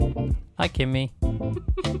Hi, Kimmy.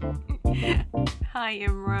 Hi,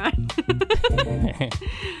 Imran.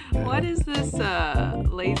 What is this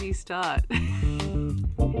lazy start? It's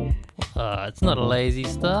not a lazy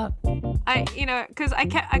start. Because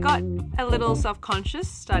I got a little self-conscious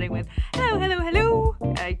starting with hello, hello, hello.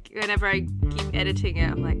 Whenever I keep editing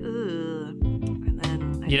it, I'm like, ugh. And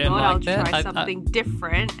then I thought I'll try something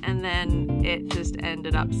different, and then it just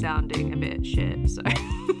ended up sounding a bit shit. So.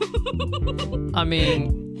 I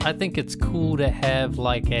mean, I think it's cool to have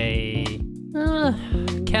like a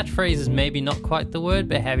catchphrase is maybe not quite the word,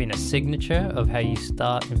 but having a signature of how you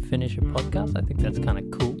start and finish a podcast. I think that's kind of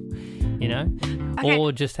cool, you know? Okay.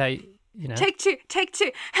 Or just how you know. Take two.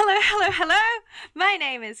 Hello, hello, hello. My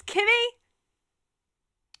name is Kimmy.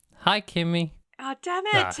 Hi, Kimmy. Oh, damn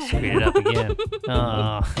it. Screwed it up again.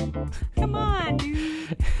 Oh. Come on,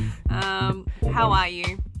 dude. How are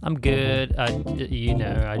you? I'm good. I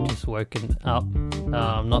just woken up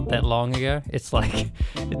not that long ago. It's 10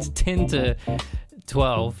 to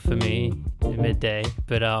 12 for me, midday.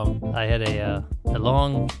 But I had a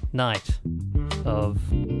long night of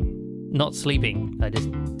not sleeping. I just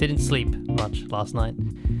didn't sleep much last night.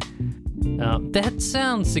 That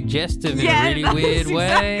sounds suggestive in a really weird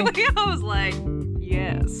way. I was like,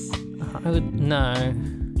 yes.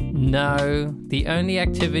 No. The only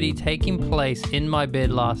activity taking place in my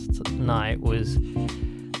bed last night was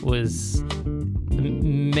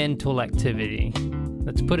mental activity.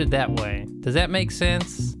 Let's put it that way. Does that make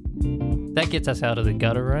sense? That gets us out of the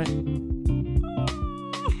gutter, right?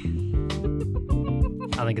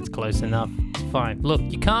 I think it's close enough. It's fine. Look,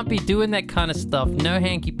 you can't be doing that kind of stuff. No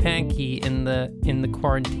hanky-panky in the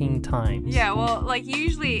quarantine times. Yeah, well,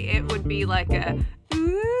 usually it would be like a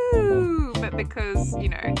ooh, but because,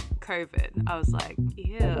 COVID, I was like,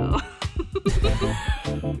 ew.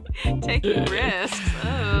 Taking risks.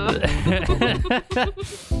 Oh.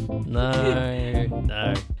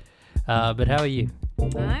 No. But how are you?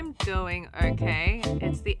 I'm doing okay.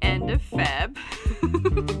 It's the end of Feb.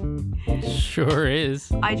 Sure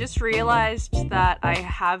is. I just realized that I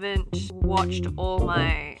haven't watched all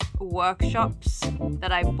my workshops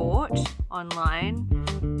that I bought online.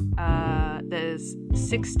 There's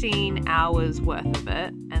 16 hours worth of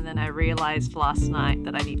it, and then I realized last night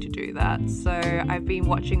that I need to do that. So I've been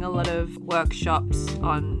watching a lot of workshops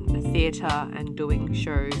on theatre and doing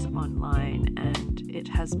shows online, and it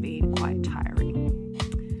has been quite tiring.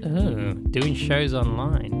 Oh, doing shows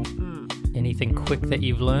online. Anything quick that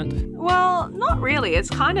you've learned? Well, not really. It's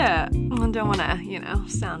kind of, I don't want to,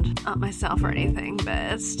 sound up myself or anything,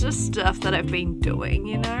 but it's just stuff that I've been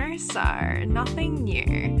doing, so nothing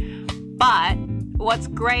new. But what's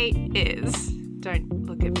great is, don't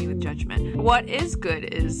look at me with judgment. What is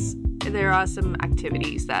good is there are some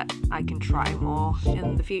activities that I can try more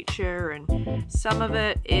in the future, and some of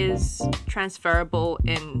it is transferable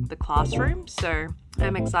in the classroom, so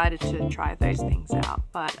I'm excited to try those things out.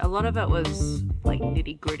 But a lot of it was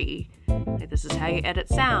nitty gritty. This is how you edit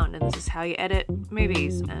sound, and this is how you edit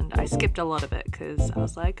movies, and I skipped a lot of it because I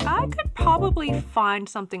was like, I could probably find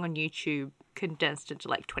something on YouTube condensed into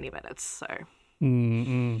 20 minutes. So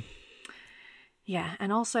yeah,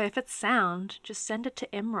 and also if it's sound, just send it to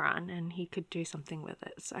Imran and he could do something with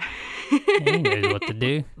it. So he knows what to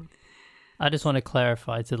do. I just want to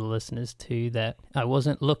clarify to the listeners too that I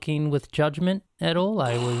wasn't looking with judgment at all.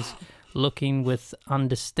 I was looking with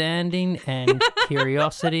understanding and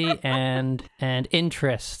curiosity and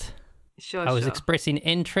interest. Sure. I was expressing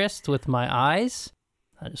interest with my eyes.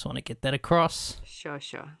 I just want to get that across. Sure.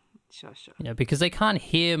 Because they can't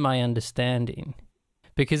hear my understanding.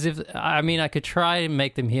 Because I could try and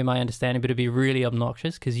make them hear my understanding, but it'd be really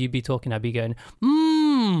obnoxious because you'd be talking, I'd be going,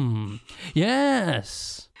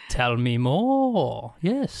 yes, tell me more,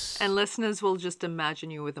 yes. And listeners will just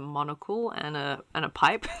imagine you with a monocle and a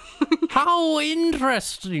pipe. How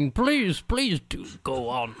interesting. Please do go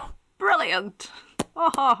on. Brilliant.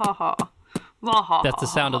 That's the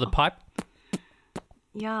sound of the pipe?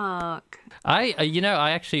 Yuck. I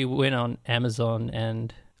actually went on Amazon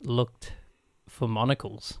and looked for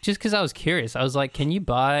monocles just because I was curious. I was like, can you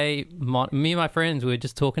buy me and my friends were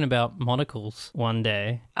just talking about monocles one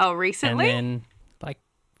day. Oh, recently? And then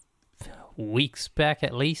weeks back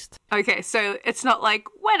at least. Okay, so it's not like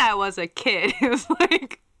when I was a kid. It was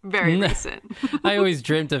very recent. I always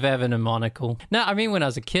dreamt of having a monocle. No, when I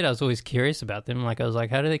was a kid I was always curious about them. I was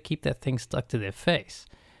like, how do they keep that thing stuck to their face?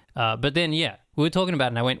 But then we were talking about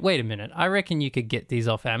it and I went, wait a minute, I reckon you could get these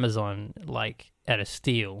off Amazon at a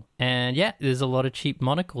steal. And there's a lot of cheap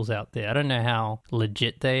monocles out there. I don't know how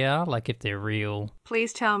legit they are, if they're real.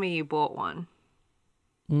 Please tell me you bought one.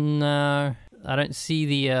 No, I don't see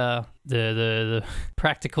the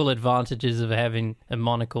practical advantages of having a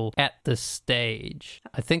monocle at this stage.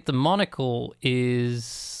 I think the monocle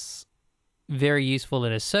is very useful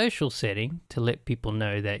in a social setting to let people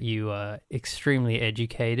know that you are extremely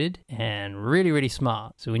educated and really, really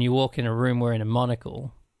smart. So when you walk in a room wearing a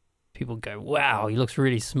monocle, people go, wow, he looks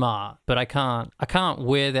really smart. But I can't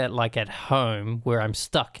wear that like at home where I'm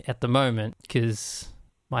stuck at the moment because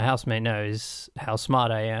my housemate knows how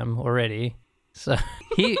smart I am already. So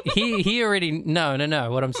he already, no.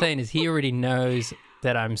 What I'm saying is he already knows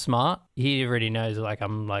that I'm smart. He already knows like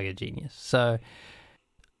I'm like a genius. So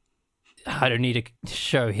I don't need to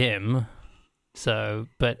show him. So,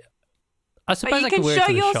 but I suppose I can wear it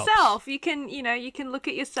to the shops. You can show yourself. You can, you can look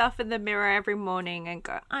at yourself in the mirror every morning and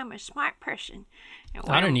go, I'm a smart person.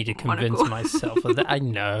 I don't need to convince myself of that. I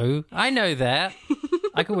know that.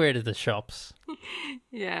 I can wear it at the shops.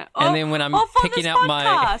 Yeah. And then when I'm picking up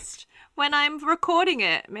when I'm recording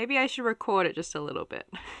it, maybe I should record it just a little bit.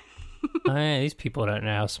 Oh, yeah, these people don't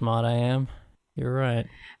know how smart I am. You're right.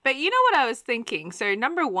 But you know what I was thinking? So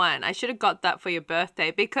number one, I should have got that for your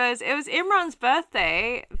birthday because it was Imran's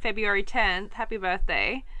birthday, February 10th. Happy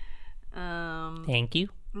birthday. Thank you.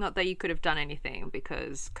 Not that you could have done anything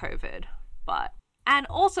because COVID, but... And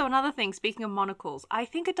also another thing, speaking of monocles, I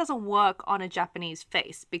think it doesn't work on a Japanese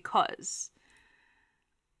face because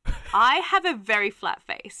I have a very flat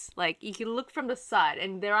face. Like, you can look from the side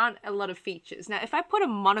and there aren't a lot of features. Now, if I put a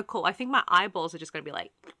monocle, I think my eyeballs are just going to be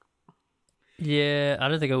like... Yeah, I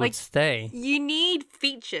don't think it would stay. You need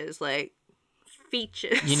features,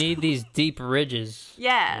 features. You need these deep ridges.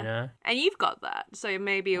 Yeah. You know? And you've got that, so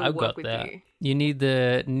maybe it'll work with you. You need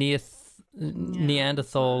the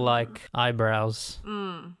Neanderthal-like eyebrows.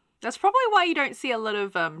 That's probably why you don't see a lot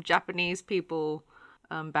of Japanese people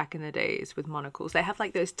back in the days with monocles. They have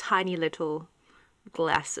like those tiny little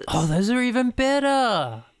glasses. Oh, those are even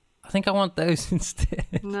better. I think I want those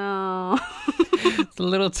instead. No. The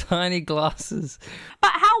little tiny glasses.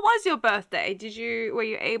 But how was your birthday? Were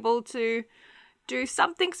you able to do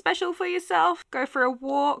something special for yourself? Go for a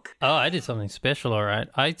walk? Oh, I did something special, all right.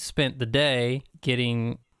 I spent the day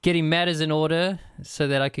getting matters in order so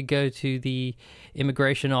that I could go to the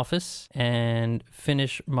immigration office and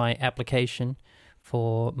finish my application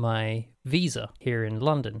for my visa here in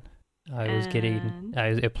London. I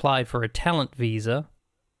applied for a talent visa,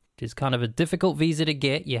 which is kind of a difficult visa to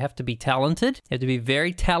get. You have to be talented. You have to be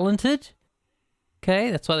very talented.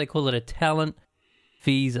 Okay, that's why they call it a talent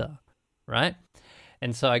visa, right?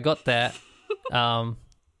 And so I got that.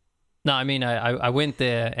 No, I mean, I went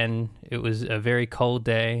there and it was a very cold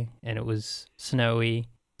day and it was snowy.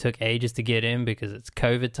 Took ages to get in because it's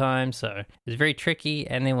COVID time, so it was very tricky.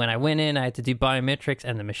 And then when I went in, I had to do biometrics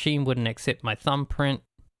and the machine wouldn't accept my thumbprint.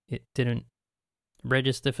 It didn't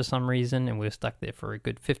register for some reason, and we were stuck there for a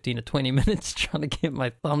good 15 to 20 minutes trying to get my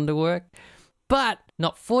thumb to work. But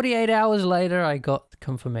not 48 hours later, I got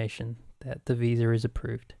confirmation that the visa is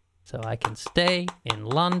approved. So I can stay in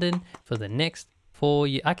London for the next 4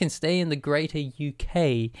 years. I can stay in the greater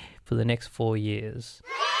UK for the next 4 years.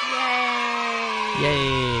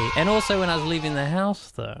 Yay! And also when I was leaving the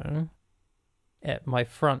house, though, at my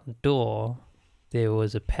front door, there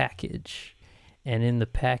was a package. And in the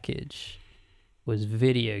package was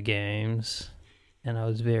video games. And I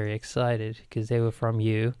was very excited because they were from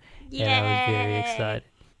you. Yay! And I was very excited.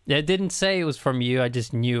 It didn't say it was from you. I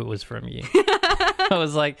just knew it was from you. I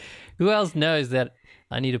was like, who else knows that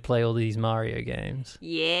I need to play all these Mario games?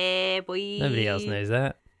 Yeah, boy. Nobody else knows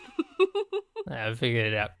that. I figured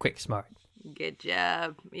it out quick, smart. Good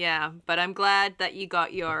job. Yeah, but I'm glad that you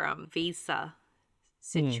got your visa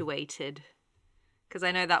situated, because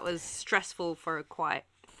I know that was stressful for quite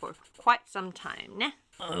some time. Nah?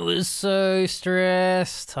 I was so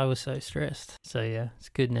stressed. So yeah, it's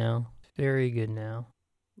good now. Very good now.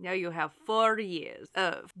 Now you have 4 years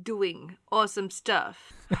of doing awesome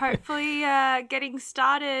stuff. Hopefully, getting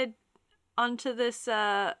started onto this.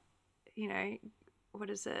 What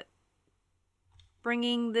is it?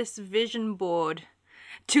 Bringing this vision board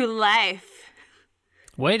to life.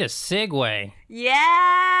 Way to segue.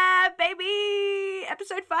 Yeah, baby!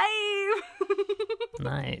 Episode 5!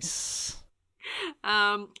 Nice.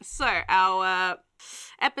 So our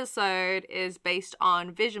episode is based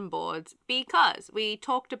on vision boards because we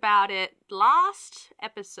talked about it last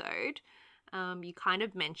episode. You kind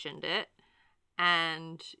of mentioned it.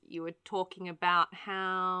 And you were talking about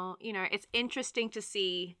how, it's interesting to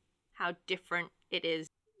see how different it is.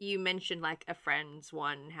 You mentioned like a friend's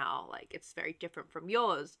one, how like it's very different from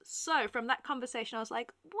yours. So from that conversation, I was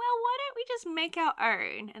like, well, why don't we just make our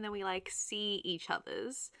own? And then we like see each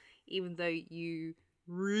other's, even though you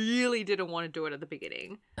really didn't want to do it at the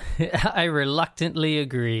beginning. I reluctantly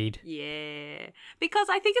agreed. Yeah. Because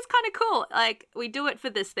I think it's kind of cool. Like, we do it for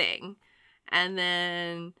this thing. And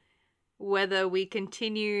then whether we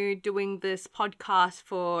continue doing this podcast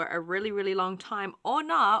for a really, really long time or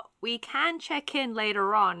not, we can check in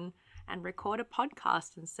later on and record a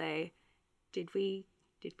podcast and say, did we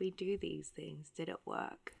do these things? Did it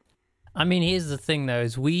work? I mean, here's the thing though,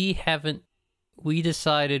 is we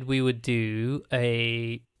decided we would do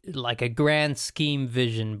a grand scheme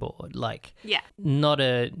vision board, like not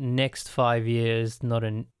a next 5 years, not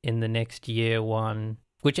in the next year one,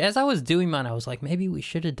 which as I was doing mine, I was like, maybe we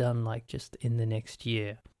should have done like just in the next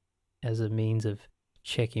year as a means of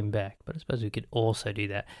checking back, but I suppose we could also do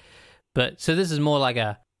that. But so this is more like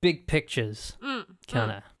a big pictures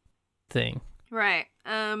kind of thing. Right.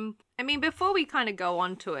 I mean, before we kind of go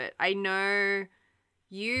on to it, I know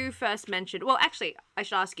you first mentioned, well, actually, I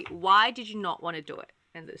should ask you, why did you not want to do it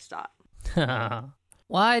in the start?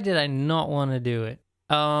 Why did I not want to do it?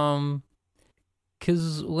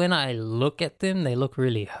 Because when I look at them, they look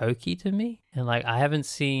really hokey to me. And, like, I haven't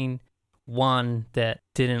seen one that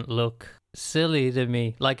didn't look silly to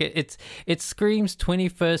me. Like, it screams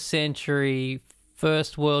 21st century,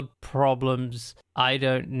 first world problems. I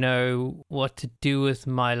don't know what to do with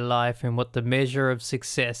my life and what the measure of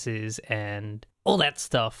success is and all that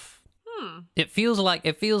stuff. It feels like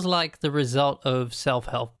the result of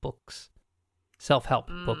self-help books,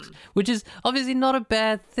 which is obviously not a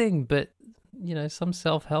bad thing, but you know, some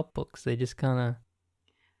self-help books, they just kind of,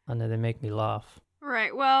 I know, they make me laugh.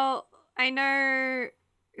 Right. Well, I know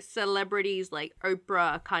celebrities like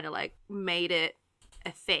Oprah kind of like made it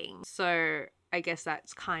a thing. So I guess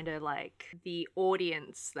that's kind of like the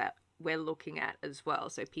audience that we're looking at as well.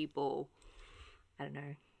 So people, I don't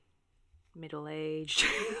know, middle-aged,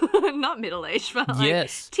 not middle-aged, but like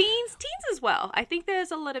yes. teens as well. I think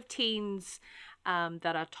there's a lot of teens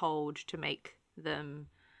that are told to make them,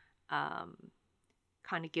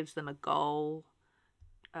 kind of gives them a goal,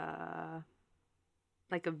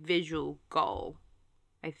 like a visual goal,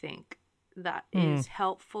 I think, that is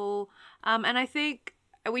helpful. And I think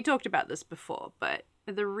we talked about this before, but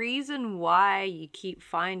the reason why you keep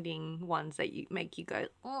finding ones that you make you go,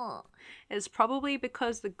 oh, is probably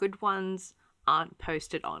because the good ones aren't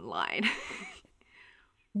posted online.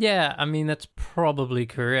 Yeah, I mean, that's probably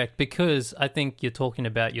correct, because I think you're talking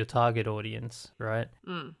about your target audience, right?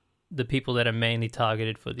 The people that are mainly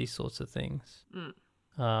targeted for these sorts of things.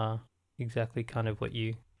 Exactly kind of what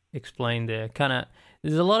you explained there. Kind of,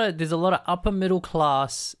 there's a lot of upper middle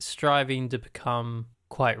class striving to become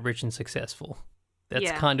quite rich and successful.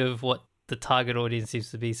 That's kind of what the target audience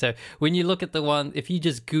seems to be. So when you look at the one, if you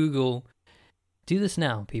just Google, do this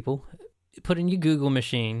now, people, put in your Google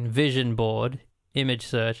machine, vision board, image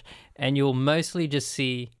search, and you'll mostly just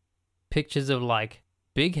see pictures of like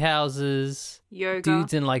big houses, yoga,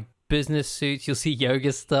 dudes in like business suits. You'll see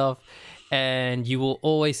yoga stuff, and you will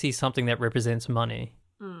always see something that represents money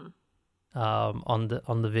on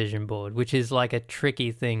the vision board, which is like a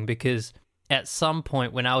tricky thing, because at some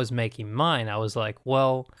point when I was making mine, I was like,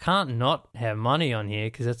 well, I can't not have money on here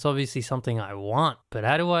because that's obviously something I want. But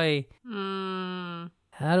how do I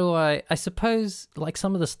suppose like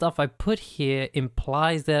some of the stuff I put here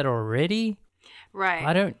implies that already.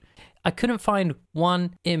 Right. I couldn't find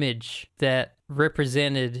one image that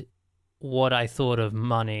represented what I thought of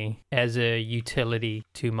money as a utility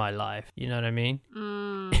to my life. You know what I mean?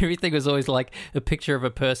 Everything was always like a picture of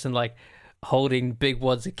a person like holding big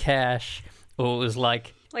wads of cash, or it was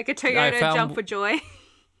like a Toyota Jump for Joy.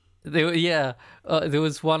 There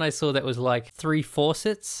was one I saw that was like 3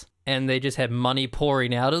 faucets, and they just had money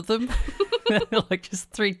pouring out of them. Like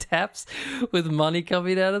just 3 taps with money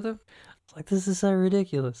coming out of them. It's like, this is so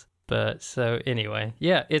ridiculous. But so anyway,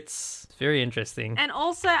 yeah, it's very interesting. And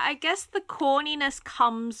also, I guess the corniness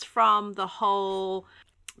comes from the whole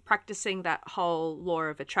practicing that whole law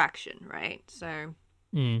of attraction, right? So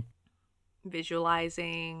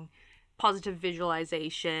visualizing, positive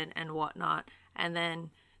visualization and whatnot. And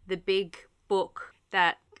then the big book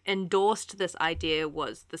that endorsed this idea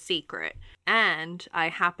was The Secret. And I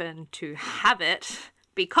happen to have it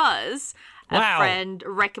because a friend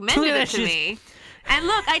recommended it to me. And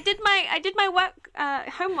look, I did my work,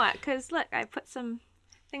 homework, because look, I put some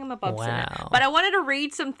thingamabobs in it. But I wanted to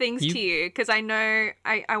read some things to you because I know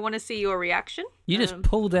I want to see your reaction. You just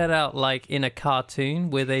pulled that out like in a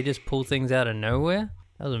cartoon where they just pull things out of nowhere.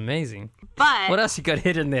 That was amazing. But what else you got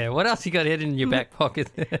hidden there? What else you got hidden in your back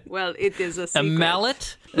pocket? Well, it is a secret. A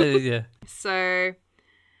mallet? Yeah. So,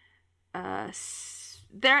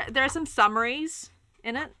 there are some summaries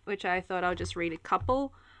in it, which I thought I'll just read a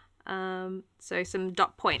couple. So some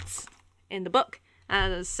dot points in the book.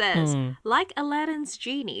 And it says, like Aladdin's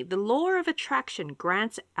genie, the law of attraction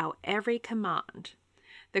grants our every command.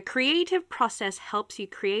 The creative process helps you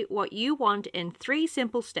create what you want in 3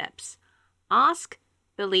 simple steps. Ask,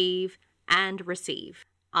 believe, and receive.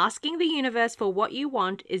 Asking the universe for what you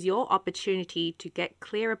want is your opportunity to get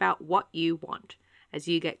clear about what you want. As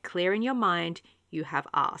you get clear in your mind, you have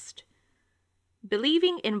asked.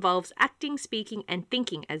 Believing involves acting, speaking, and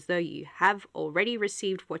thinking as though you have already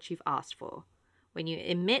received what you've asked for. When you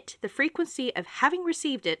emit the frequency of having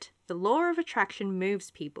received it, the law of attraction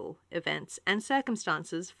moves people, events, and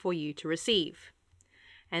circumstances for you to receive.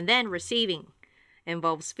 And then receiving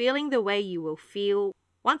involves feeling the way you will feel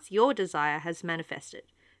once your desire has manifested.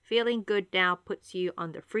 Feeling good now puts you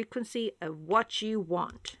on the frequency of what you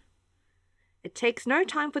want. It takes no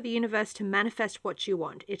time for the universe to manifest what you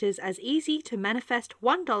want. It is as easy to manifest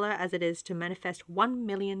 $1 as it is to manifest $1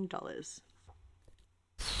 million.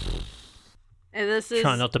 And this is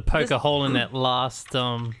Try not to poke a hole in that last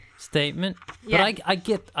statement. Yeah. But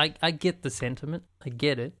I get the sentiment. I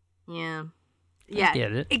get it. Yeah. I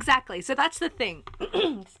get it. Exactly. So that's the thing.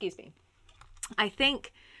 Excuse me. I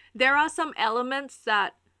think there are some elements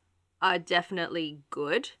that are definitely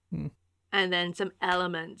good, and then some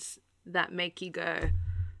elements that make you go.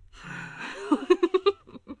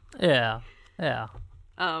 Yeah.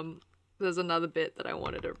 There's another bit that I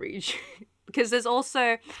wanted to read you. Because there's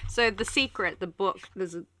also, so The Secret, the book,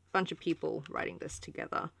 there's a bunch of people writing this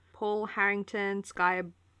together. Paul Harrington, Sky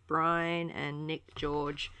Bryan, and Nick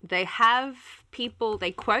George. They have people,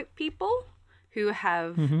 they quote people who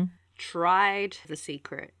have tried The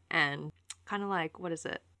Secret and kind of like, what is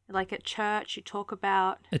it? Like at church, you talk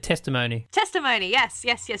about... A testimony. Testimony, yes.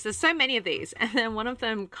 There's so many of these. And then one of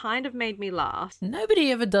them kind of made me laugh.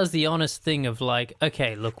 Nobody ever does the honest thing of like,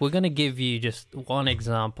 okay, look, we're going to give you just one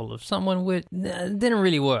example of someone where it didn't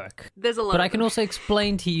really work. There's a lot But of I can them. also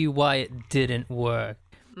explain to you why it didn't work.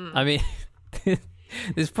 I mean,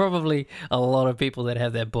 there's probably a lot of people that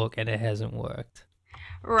have that book and it hasn't worked.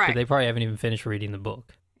 Right. But they probably haven't even finished reading the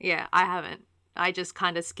book. Yeah, I haven't. I just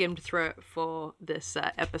kind of skimmed through it for this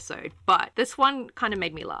episode. But this one kind of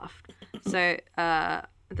made me laugh. So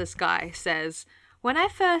this guy says, when I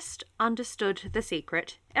first understood The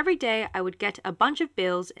Secret, every day I would get a bunch of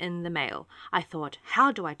bills in the mail. I thought,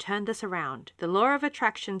 how do I turn this around? The law of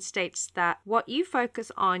attraction states that what you focus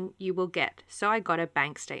on, you will get. So I got a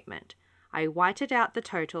bank statement. I whited out the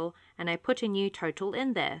total and I put a new total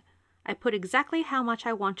in there. I put exactly how much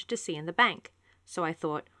I wanted to see in the bank. So I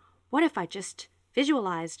thought, what if I just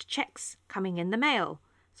visualized checks coming in the mail?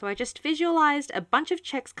 So I just visualized a bunch of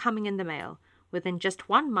checks coming in the mail. Within just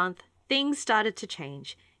 1 month, things started to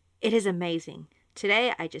change. It is amazing.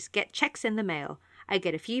 Today, I just get checks in the mail. I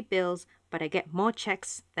get a few bills, but I get more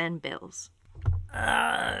checks than bills.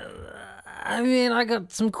 I mean, I got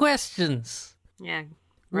some questions. Yeah.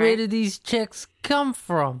 Where Right? did these checks come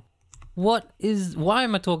from? Why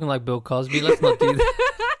am I talking like Bill Cosby? Let's not do that.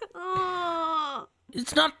 Oh.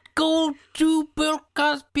 It's not going to Bill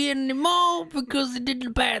Cosby anymore because he did the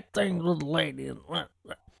bad things with the lady.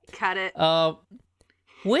 Cut it.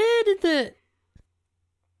 Where did the...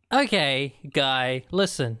 Okay, guy,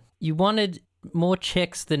 listen. You wanted more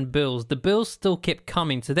checks than bills. The bills still kept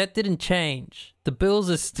coming, so that didn't change. The bills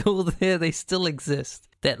are still there. They still exist.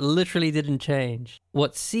 That literally didn't change.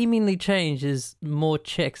 What seemingly changed is more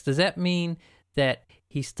checks. Does that mean that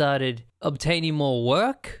he started obtaining more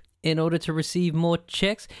work in order to receive more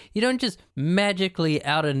checks? You don't just magically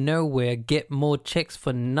out of nowhere get more checks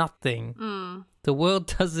for nothing. The world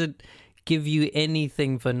doesn't give you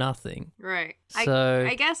anything for nothing. Right. So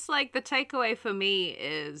I guess like the takeaway for me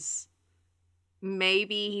is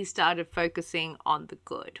maybe he started focusing on the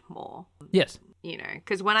good more. yes. You know,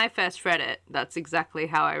 because when I first read it, that's exactly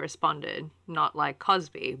how I responded. Not like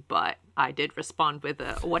Cosby, but I did respond with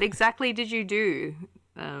a, what exactly did you do?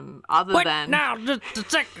 Other Wait, than... now, just a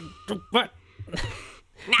second. What?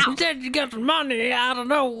 Now! You said you got the money out of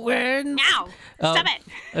nowhere. Now! Stop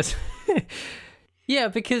it! Yeah,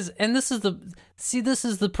 because, and this is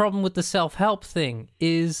the problem with the self-help thing,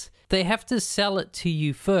 is they have to sell it to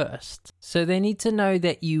you first. So they need to know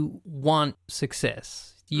that you want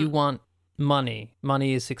success. You want money.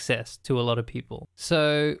 Money is success to a lot of people.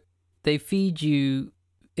 So they feed you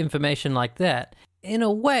information like that. In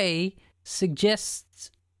a way, suggests,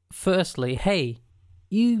 firstly, hey,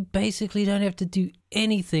 you basically don't have to do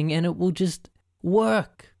anything and it will just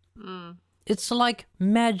work. It's like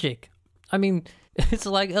magic. I mean, it's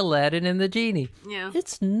like Aladdin and the genie. Yeah.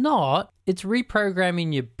 It's not. It's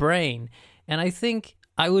reprogramming your brain. And I think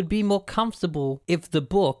I would be more comfortable if the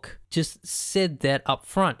book just said that up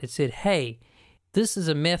front. It said, hey, this is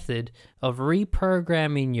a method of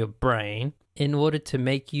reprogramming your brain in order to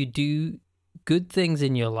make you do good things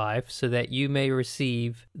in your life so that you may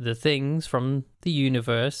receive the things from the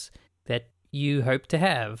universe that you hope to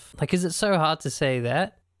have. Like, is it so hard to say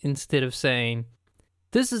that instead of saying,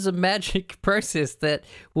 this is a magic process that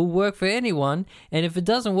will work for anyone, and if it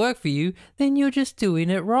doesn't work for you, then you're just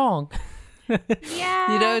doing it wrong.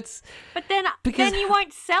 Yeah. You know, it's... But then you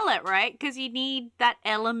won't sell it, right? Because you need that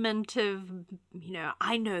element of,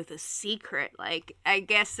 I know the secret. Like, I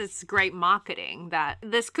guess it's great marketing that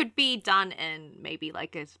this could be done in maybe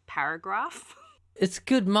like a paragraph. It's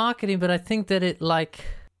good marketing, but I think that it, like,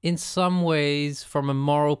 in some ways, from a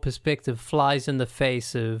moral perspective, flies in the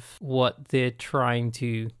face of what they're trying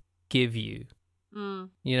to give you. You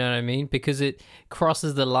know what I mean? Because it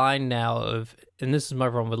crosses the line now of, and this is my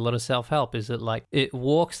problem with a lot of self-help, is that like it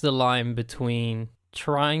walks the line between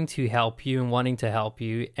trying to help you and wanting to help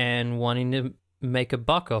you and wanting to make a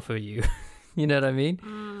buck off of you. You know what I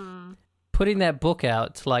mean? Putting that book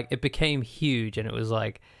out, like, it became huge, and it was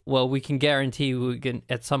like, well, we can guarantee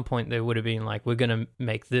at some point there would have been like, we're going to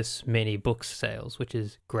make this many book sales, which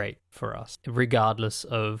is great for us, regardless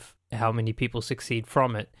of how many people succeed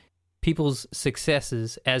from it. People's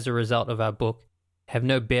successes as a result of our book have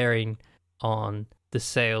no bearing on the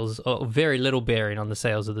sales, or very little bearing on the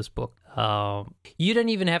sales of this book. You don't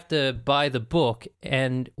even have to buy the book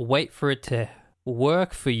and wait for it to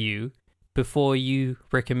work for you before you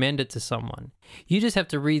recommend it to someone. You just have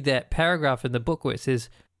to read that paragraph in the book where it says,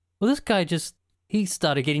 well, this guy he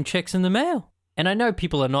started getting checks in the mail. And I know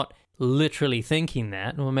people are not literally thinking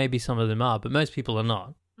that, or maybe some of them are, but most people are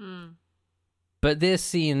not. But they're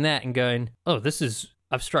seeing that and going, oh,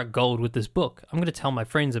 I've struck gold with this book. I'm going to tell my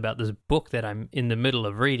friends about this book that I'm in the middle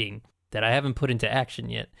of reading that I haven't put into action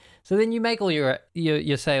yet. So then you make all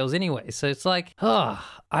your sales anyway. So it's like, oh,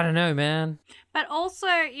 I don't know, man. But also,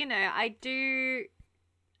 I do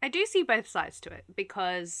see both sides to it,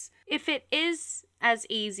 because if it is as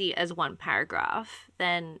easy as one paragraph,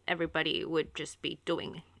 then everybody would just be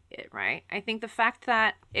doing it, right? I think the fact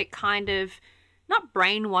that it kind of not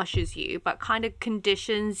brainwashes you, but kind of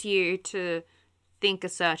conditions you to think a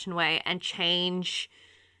certain way and change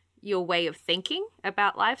your way of thinking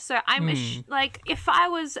about life. So I'm like, if I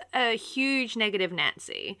was a huge negative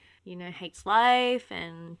Nancy, hates life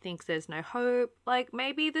and thinks there's no hope, like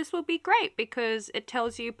maybe this will be great because it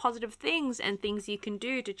tells you positive things and things you can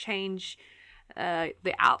do to change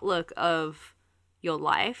the outlook of your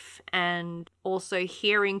life. And also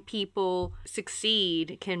hearing people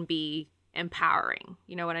succeed can be empowering.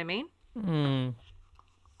 You know what I mean?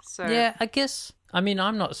 So yeah, I guess. I mean,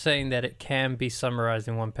 I'm not saying that it can be summarized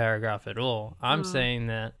in one paragraph at all. I'm saying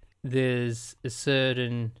that there's a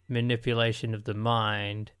certain manipulation of the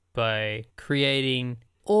mind by creating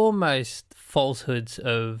almost falsehoods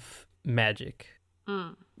of magic.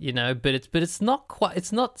 But it's not quite.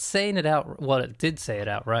 It's not saying it out. Well, it did say it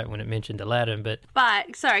outright when it mentioned Aladdin, but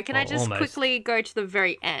sorry, can I just almost quickly go to the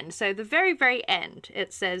very end? So the very, very end,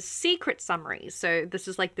 it says secret summaries. So this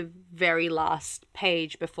is like the very last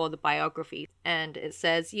page before the biography, and it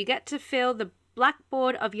says you get to fill the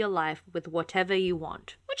blackboard of your life with whatever you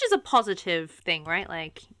want, which is a positive thing, right?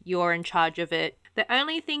 Like, you're in charge of it. The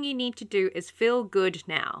only thing you need to do is feel good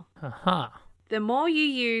now. The more you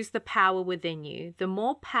use the power within you, the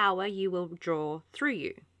more power you will draw through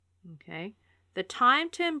you. Okay? The time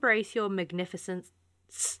to embrace your magnificence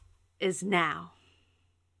is now.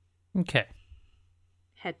 Okay.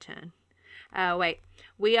 Head turn. Wait.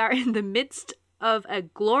 We are in the midst of a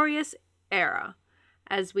glorious era.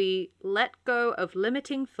 As we let go of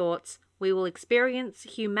limiting thoughts, we will experience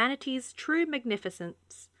humanity's true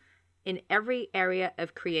magnificence in every area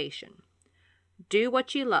of creation. Do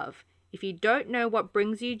what you love. If you don't know what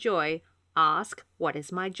brings you joy, ask, what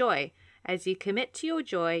is my joy? As you commit to your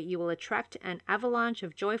joy, you will attract an avalanche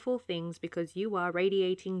of joyful things because you are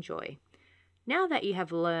radiating joy. Now that you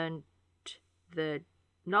have learned the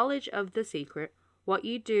knowledge of the secret, what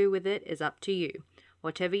you do with it is up to you.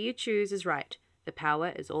 Whatever you choose is right. The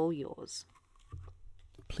power is all yours.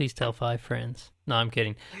 Please tell 5 friends. No, I'm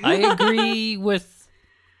kidding. I agree with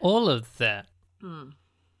all of that.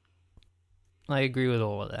 I agree with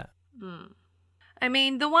all of that. I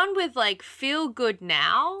mean, the one with like feel good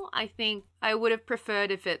now, I think I would have preferred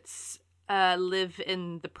if it's live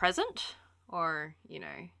in the present, or,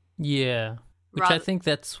 Yeah, which I think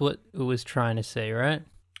that's what it was trying to say, right?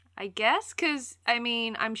 I guess, because, I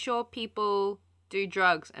mean, I'm sure people do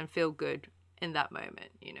drugs and feel good in that moment,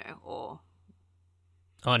 or...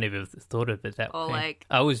 I never thought of it that or way. like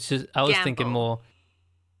I was thinking more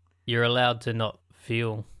you're allowed to not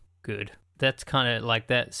feel good. That's kind of like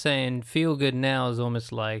that saying feel good now is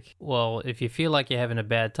almost like, well, if you feel like you're having a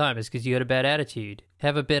bad time, it's because you got a bad attitude.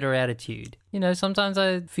 Have a better attitude. You know, sometimes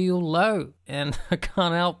I feel low and I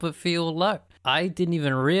can't help but feel low. I didn't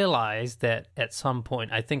even realize that at some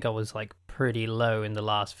point. I think I was like pretty low in the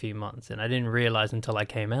last few months, and I didn't realize until I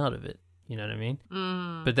came out of it. You know what I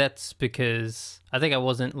mean? But that's because I think I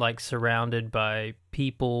wasn't like surrounded by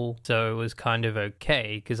people, so it was kind of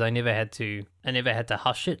okay because I never had to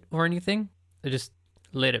hush it or anything. I just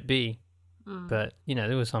let it be. But, you know,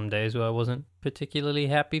 there were some days where I wasn't particularly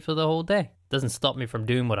happy for the whole day. Doesn't stop me from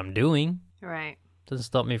doing what I'm doing. Right. Doesn't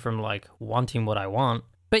stop me from like wanting what I want.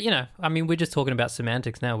 But, you know, I mean, we're just talking about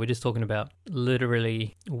semantics now. We're just talking about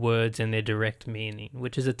literally words and their direct meaning,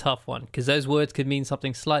 which is a tough one because those words could mean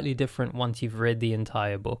something slightly different once you've read the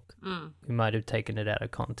entire book. We might have taken it out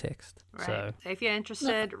of context. Right. So if you're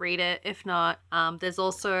interested, read it. If not, there's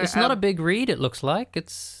also... It's not a big read, it looks like.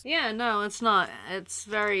 It's... Yeah, no, it's not. It's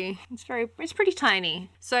pretty tiny.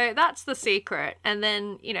 So that's The Secret. And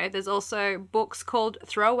then, you know, there's also books called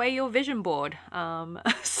Throw Away Your Vision Board.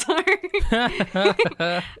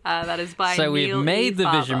 That is by So we've Neil made E. the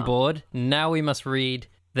Farber. vision board. Now we must read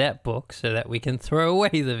that book so that we can throw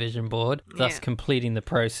away the vision board, thus completing the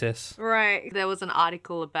process. Right. There was an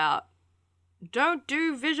article about don't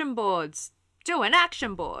do vision boards, do an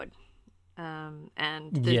action board.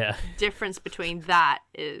 And the difference between that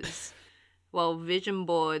is, well, vision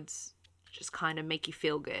boards just kind of make you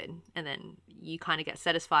feel good and then you kind of get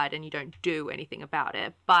satisfied and you don't do anything about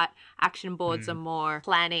it. But action boards are more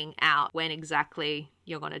planning out when exactly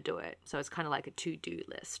you're going to do it. So it's kind of like a to-do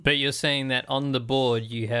list. But you're saying that on the board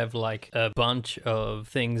you have like a bunch of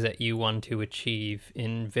things that you want to achieve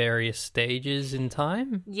in various stages in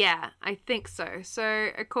time? Yeah, I think so. So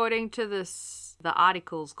according to the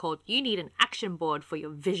article's called You Need an Action Board for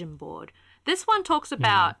Your Vision Board. This one talks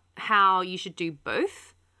about how you should do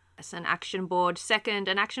both. An action board. Second,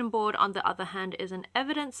 an action board, on the other hand, is an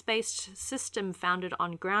evidence-based system founded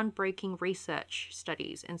on groundbreaking research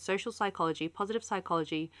studies in social psychology, positive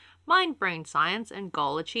psychology, mind-brain science, and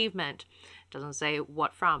goal achievement. Doesn't say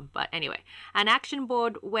what from, but anyway. An action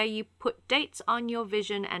board where you put dates on your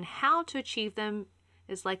vision and how to achieve them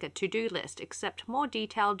is like a to-do list, except more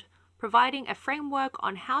detailed, providing a framework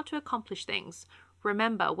on how to accomplish things.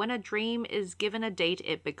 Remember, when a dream is given a date,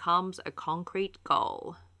 it becomes a concrete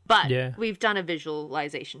goal. But we've done a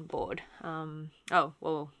visualization board.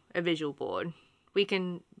 A visual board. We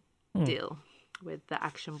can deal with the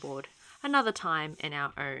action board another time in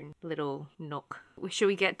our own little nook. Should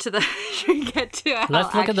we get to our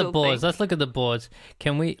Let's look at the actual boards. thing? Let's look at the boards.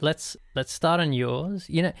 Can we let's start on yours.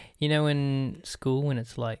 You know in school when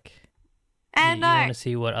it's like you want to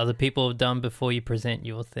see what other people have done before you present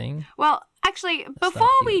your thing? Well, actually, before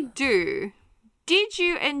we do, did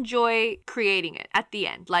you enjoy creating it at the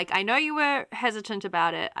end? Like, I know you were hesitant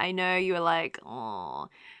about it. I know you were like, oh,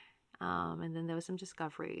 and then there were some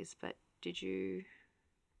discoveries. But did you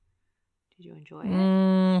enjoy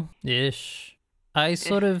it? Ish. I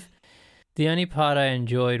sort of. The only part I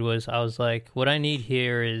enjoyed was I was like, what I need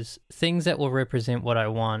here is things that will represent what I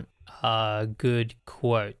want are good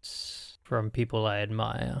quotes from people I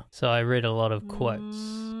admire. So I read a lot of quotes.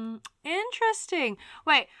 Interesting.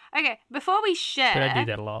 Wait, okay, before we share... But I do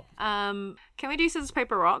that a lot. Can we do scissors,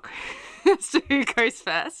 paper, rock? So who goes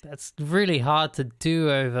first? That's really hard to do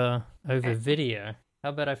over video.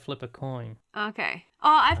 How about I flip a coin? Okay.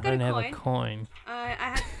 Oh, I've got a coin. I don't have a coin.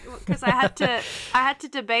 Because I had to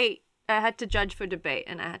debate. I had to judge for debate,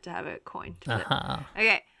 and I had to have a coin to flip.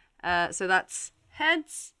 Okay, so that's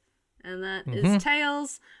heads, and that is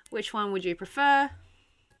tails. Which one would you prefer?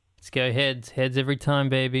 Let's go heads. Heads every time,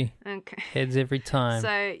 baby. Okay. Heads every time.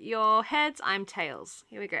 So you're heads, I'm tails.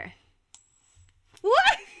 Here we go.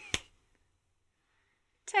 What?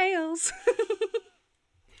 Tails.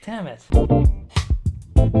 Damn it.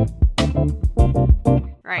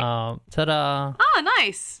 Right. Ta-da. Oh,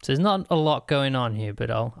 nice. So there's not a lot going on here,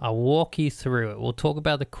 but I'll walk you through it. We'll talk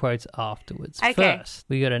about the quotes afterwards. Okay. First,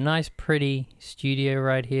 we got a nice, pretty studio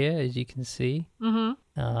right here, as you can see.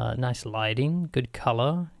 Nice lighting, good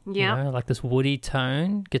color. Yeah. Like this woody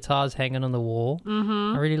tone. Guitars hanging on the wall.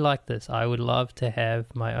 I really like this. I would love to have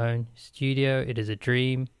my own studio. It is a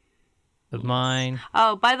dream of mine.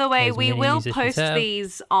 Oh, by the way, As we many will musicians post have.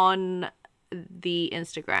 these on the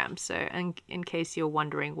Instagram, so in case you're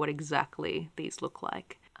wondering what exactly these look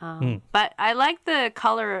like. But I like the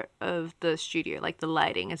color of the studio, like the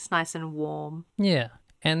lighting. It's nice and warm. Yeah.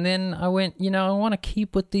 And then I went, I want to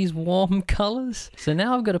keep with these warm colors. So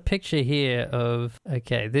now I've got a picture here of,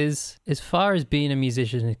 okay, there's, as far as being a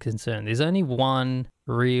musician is concerned, there's only one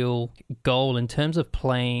real goal in terms of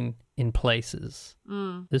playing in places.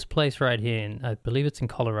 This place right here, I believe it's in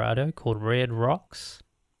Colorado, called Red Rocks.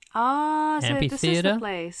 Ah, so this is the Amphitheater.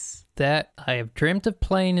 place. That I have dreamt of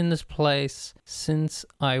playing in this place since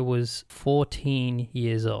I was 14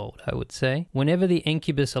 years old, I would say. Whenever the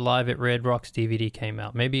Incubus Alive at Red Rocks DVD came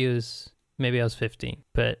out, maybe I was 15,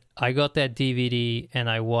 but I got that DVD and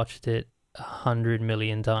I watched it 100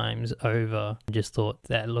 million times over. I just thought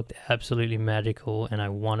that looked absolutely magical and I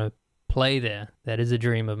want to play there. That is a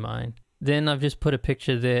dream of mine. Then I've just put a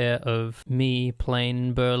picture there of me playing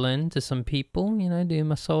in Berlin to some people, doing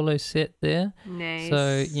my solo set there. Nice.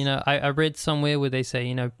 So, I read somewhere where they say,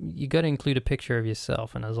 you got to include a picture of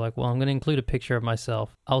yourself. And I was like, well, I'm going to include a picture of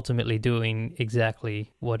myself ultimately doing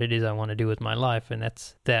exactly what it is I want to do with my life. And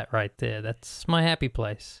that's that right there. That's my happy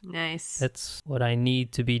place. Nice. That's what I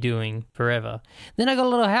need to be doing forever. Then I got a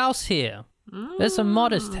little house here. It's a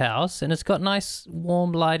modest house and it's got nice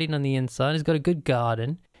warm lighting on the inside. It's got a good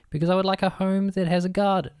garden. Because I would like a home that has a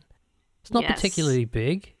garden. It's not particularly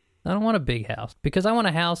big. I don't want a big house. Because I want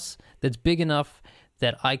a house that's big enough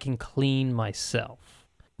that I can clean myself.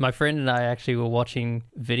 My friend and I actually were watching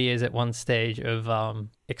videos at one stage of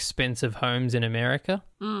expensive homes in America.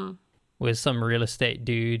 Where some real estate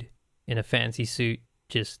dude in a fancy suit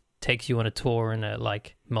just takes you on a tour in a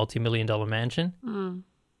multi-million-dollar mansion.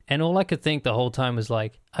 And all I could think the whole time was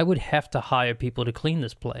I would have to hire people to clean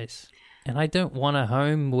this place. And I don't want a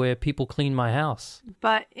home where people clean my house.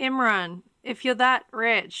 But Imran, if you're that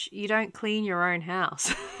rich, you don't clean your own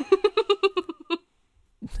house.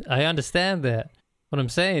 I understand that. What I'm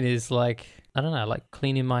saying is I don't know, I like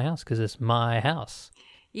cleaning my house because it's my house.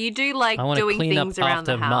 You do like I want to doing clean things up around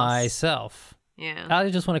after the house. myself. Yeah. I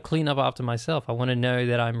just want to clean up after myself. I want to know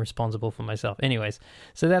that I'm responsible for myself. Anyways,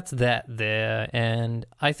 so that's that there. And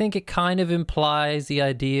I think it kind of implies the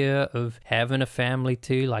idea of having a family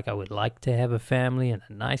too. I would like to have a family and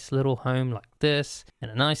a nice little home like this and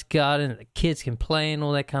a nice garden that the kids can play and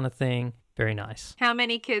all that kind of thing. Very nice. How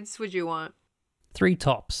many kids would you want? 3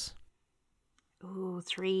 tops. Ooh,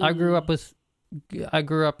 3. I grew up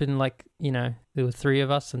in there were 3 of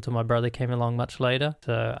us until my brother came along much later.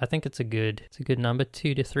 So I think it's a good number,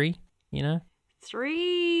 2 to 3,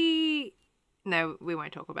 3. No, we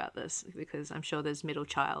won't talk about this because I'm sure there's middle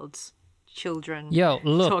children. Yo,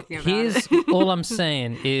 look, talking about here's it. all I'm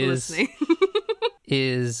saying is Listening.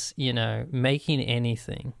 is, making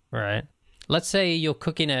anything, right? Let's say you're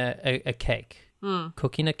cooking a cake.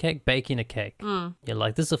 Cooking a cake, baking a cake. You're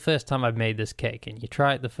like, this is the first time I've made this cake, and you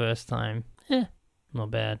try it the first time.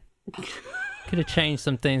 Not bad. Could have changed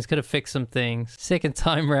some things, could have fixed some things. Second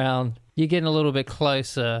time round, you're getting a little bit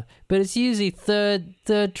closer. But it's usually third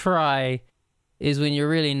try is when you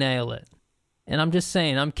really nail it. And I'm just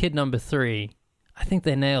saying, I'm kid number 3. I think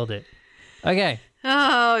they nailed it. Okay.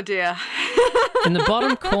 Oh, dear. In the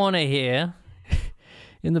bottom corner here,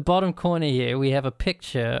 we have a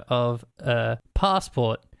picture of a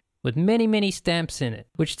passport with many, many stamps in it,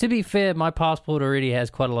 which, to be fair, my passport already has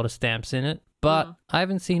quite a lot of stamps in it, but I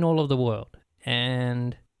haven't seen all of the world.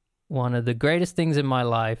 And one of the greatest things in my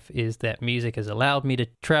life is that music has allowed me to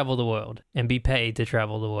travel the world and be paid to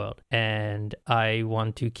travel the world. And I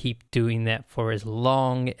want to keep doing that for as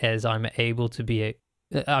long as I'm able to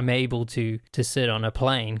sit on a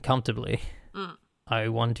plane comfortably. I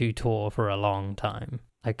want to tour for a long time.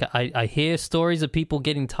 I hear stories of people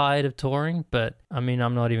getting tired of touring, but I'm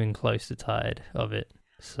not even close to tired of it.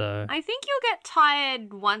 So I think you'll get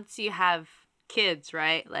tired once you have kids,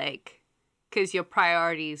 right? Because your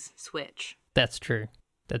priorities switch. that's true.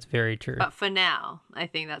 That's very true. But for now, I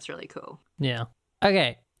think that's really cool. Yeah.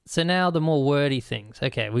 Okay, so now the more wordy things.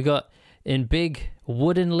 Okay, we got in big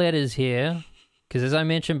wooden letters here, because as I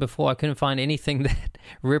mentioned before, I couldn't find anything that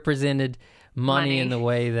represented money in the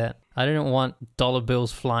way that I didn't want dollar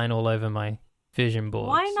bills flying all over my vision boards.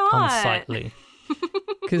 Why not? Unsightly.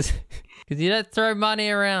 Because you don't throw money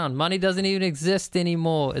around. Money doesn't even exist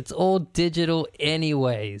anymore. It's all digital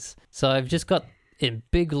anyways. So I've just got in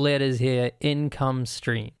big letters here, income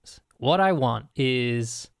streams. What I want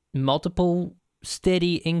is multiple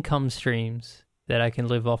steady income streams that I can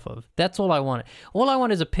live off of. That's all I want. All I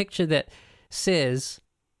want is a picture that says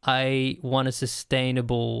I want a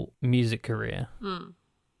sustainable music career.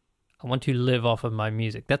 I want to live off of my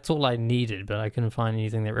music. That's all I needed, but I couldn't find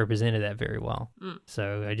anything that represented that very well.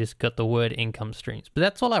 So I just got the word income streams. But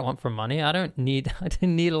that's all I want from money. I didn't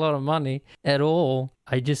need a lot of money at all.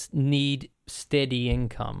 I just need steady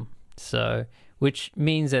income. So, which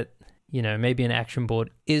means that, maybe an action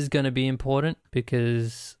board is going to be important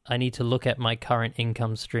because I need to look at my current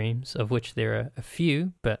income streams, of which there are a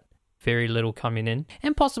few, but very little coming in,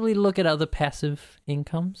 and possibly look at other passive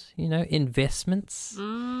incomes, investments.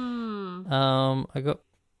 I got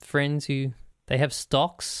friends who they have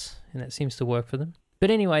stocks and that seems to work for them. But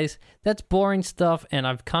anyways, that's boring stuff, and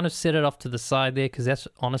I've kind of set it off to the side there because that's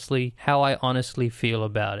honestly how I honestly feel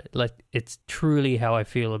about it. Like, it's truly how I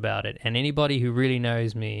feel about it. And anybody who really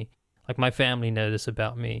knows me, like my family know this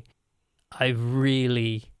about me, I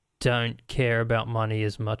really don't care about money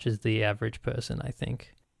as much as the average person, I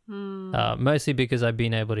think. Mostly because I've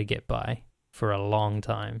been able to get by for a long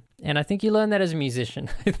time. And I think you learn that as a musician.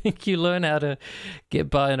 I think you learn how to get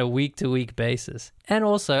by on a week-to-week basis. And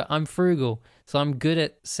also, I'm frugal, so I'm good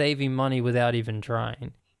at saving money without even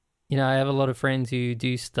trying. I have a lot of friends who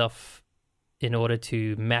do stuff in order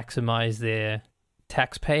to maximize their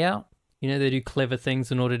tax payout. They do clever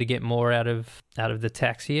things in order to get more out of the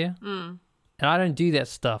tax year. And I don't do that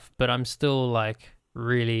stuff, but I'm still like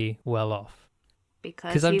really well off.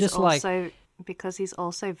 Because I'm he's just because he's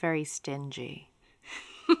also very stingy.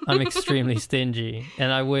 I'm extremely stingy,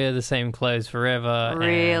 and I wear the same clothes forever.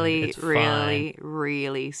 Really, and it's really, fine.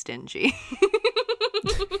 really stingy.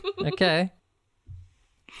 Okay.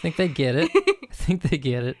 I think they get it.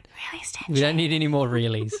 Really stingy. We don't need any more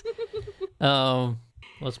reallys.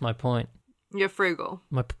 What's my point? You're frugal.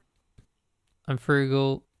 I'm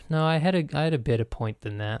frugal. No, I had a better point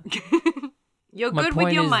than that. You're My good point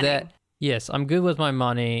with your is money. that, yes, I'm good with my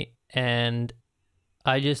money, and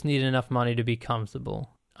I just need enough money to be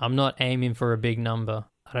comfortable. I'm not aiming for a big number.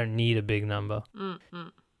 I don't need a big number.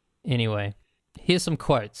 Anyway, here's some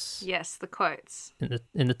quotes. Yes, the quotes.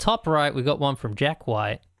 In the top right, we got one from Jack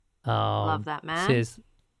White. Love that man. Says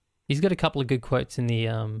he's got a couple of good quotes in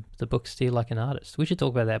the book Steal Like an Artist. We should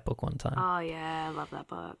talk about that book one time. Oh yeah, I love that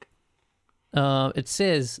book. It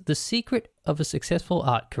says the secret of a successful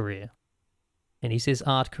art career, and he says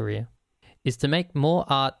art career, is to make more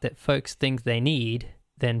art that folks think they need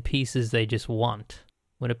than pieces they just want.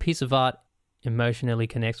 When a piece of art emotionally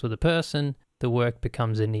connects with a person, the work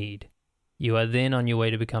becomes a need. You are then on your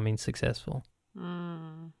way to becoming successful.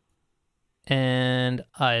 And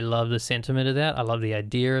I love the sentiment of that. I love the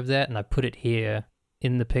idea of that, and I put it here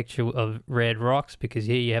in the picture of Red Rocks because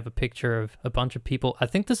here you have a picture of a bunch of people. I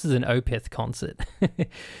think this is an Opeth concert.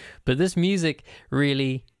 But this music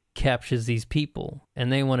really captures these people,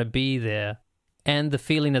 and they want to be there. And the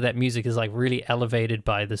feeling of that music is like really elevated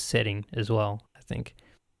by the setting as well, I think.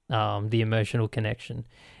 The emotional connection.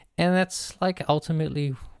 And that's like ultimately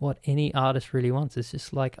what any artist really wants. It's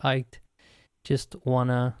just like, I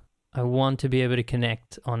want to be able to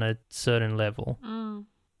connect on a certain level.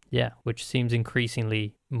 Yeah, which seems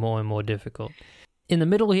increasingly more and more difficult. In the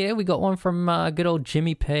middle here, we got one from good old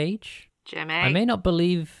Jimmy Page. Jimmy. I may not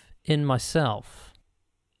believe in myself,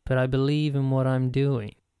 but I believe in what I'm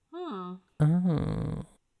doing. Oh,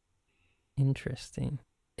 interesting.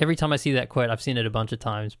 Every time I see that quote, I've seen it a bunch of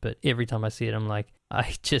times, but every time I see it, I'm like,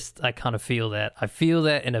 I kind of feel that. I feel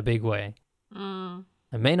that in a big way.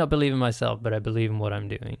 I may not believe in myself, but I believe in what I'm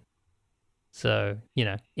doing. So,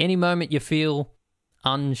 any moment you feel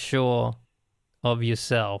unsure of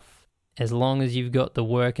yourself, as long as you've got the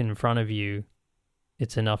work in front of you,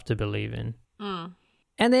 it's enough to believe in.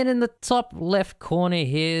 And then in the top left corner,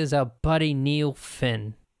 here's our buddy Neil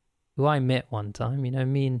Finn, who I met one time.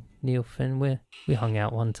 Me and Neil Finn, we hung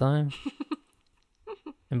out one time.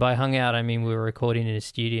 And by hung out, I mean we were recording in a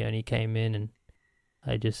studio, and he came in, and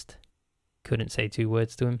I just couldn't say two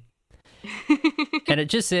words to him. And it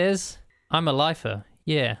just says, I'm a lifer.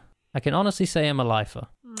 Yeah, I can honestly say I'm a lifer.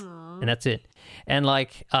 And that's it. And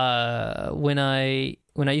like when I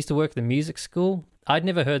used to work at the music school, I'd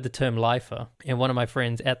never heard the term lifer. And one of my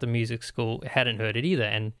friends at the music school hadn't heard it either.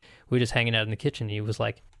 And we were just hanging out in the kitchen. And he was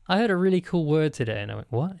like, I heard a really cool word today. And I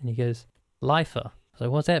went, what? And he goes, lifer. I was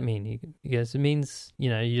like, what's that mean? He goes, it means,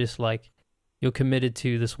 you're just like, you're committed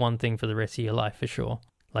to this one thing for the rest of your life for sure.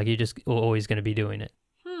 Like you're just always going to be doing it.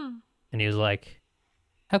 And he was like,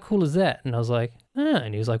 how cool is that? And I was like,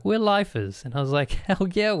 and he was like, we're lifers. And I was like, hell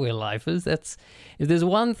yeah, we're lifers. If there's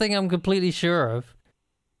one thing I'm completely sure of,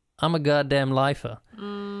 I'm a goddamn lifer.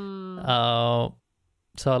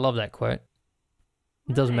 So I love that quote.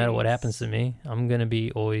 It doesn't matter what happens to me. I'm going to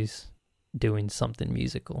be always doing something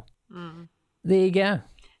musical. There you go.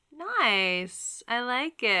 Nice. I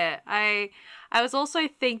like it. I was also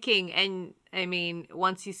thinking, and I mean,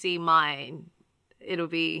 once you see mine,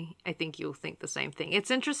 I think you'll think the same thing.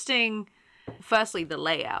 It's interesting, firstly, the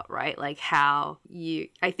layout, right? Like I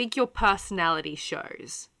think your personality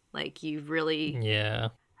shows. Like you really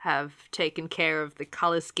have taken care of the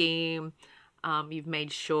color scheme. You've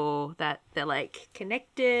made sure that they're like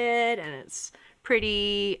connected and it's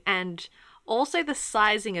pretty, and also the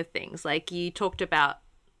sizing of things. Like you talked about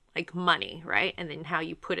like money, right? And then how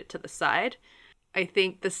you put it to the side. I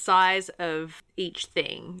think the size of each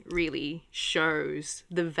thing really shows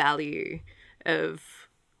the value of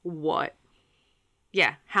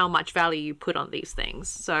how much value you put on these things.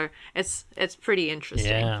 So it's pretty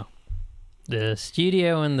interesting. Yeah. The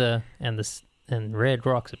studio and Red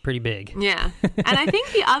Rocks are pretty big. Yeah. And I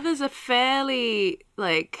think the others are fairly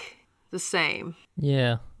like the same.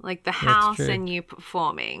 Yeah. Like the house true. and you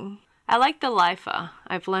performing. I like the lifer.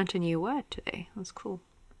 I've learnt a new word today. That's cool.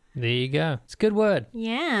 There you go. It's a good word.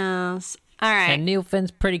 Yes. All right. And Neil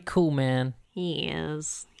Finn's pretty cool, man. He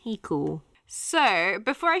is. He cool. So,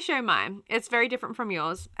 before I show mine, it's very different from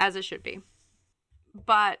yours, as it should be.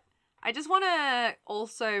 But I just want to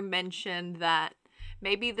also mention that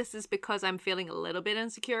maybe this is because I'm feeling a little bit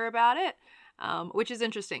insecure about it, which is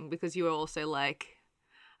interesting because you were also like,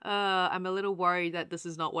 I'm a little worried that this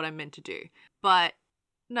is not what I'm meant to do. But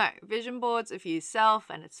no, vision boards are for yourself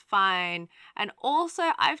and it's fine. And also,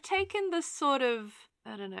 I've taken this sort of,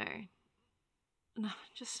 I don't know. No,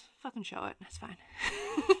 just fucking show it. That's fine.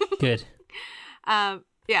 Good.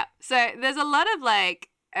 Yeah. So there's a lot of like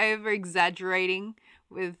over exaggerating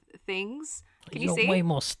with things. Can you see? Way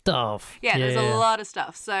more stuff. Yeah, there's a lot of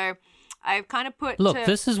stuff. So I've kind of put. Look,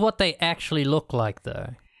 this is what they actually look like,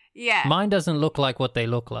 though. Yeah. Mine doesn't look like what they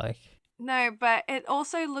look like. No, but it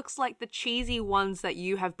also looks like the cheesy ones that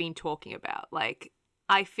you have been talking about. Like,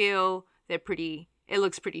 I feel they're pretty. It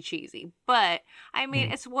looks pretty cheesy, but I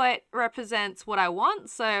mean, it's what represents what I want,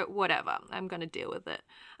 so whatever. I'm going to deal with it.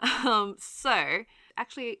 So,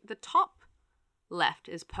 actually, the top left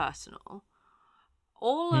is personal.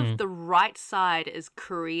 All of the right side is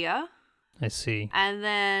career. I see. And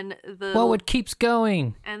then the... Well, it keeps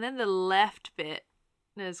going. And then the left bit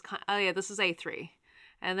is kind of... Oh, yeah, this is A3.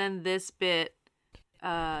 And then this bit,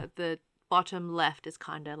 the bottom left is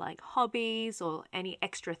kind of like hobbies or any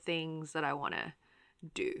extra things that I want to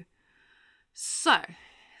do. So,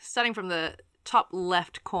 starting from the top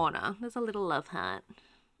left corner, there's a little love heart.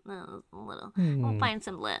 We'll find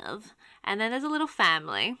some love. And then there's a little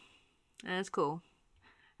family. And it's cool.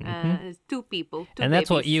 There's two people, and that's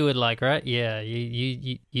babies. what you would like, right? Yeah,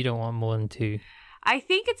 you don't want more than two. I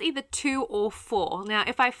think it's either 2 or 4. Now,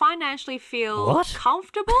 if I financially feel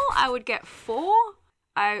comfortable, I would get 4.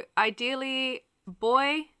 Ideally,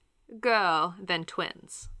 boy, girl, then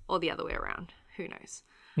twins, or the other way around. Who knows?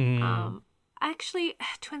 Actually,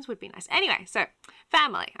 twins would be nice. Anyway, so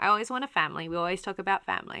family. I always want a family. We always talk about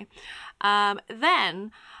family.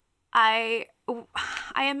 Then I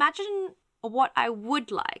imagine what I would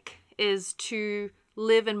like is to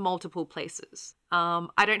live in multiple places.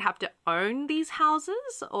 I don't have to own these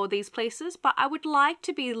houses or these places, but I would like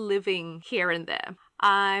to be living here and there.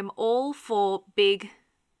 I'm all for big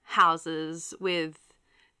houses with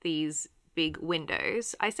these big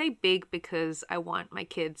windows. I say big because I want my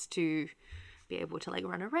kids to be able to like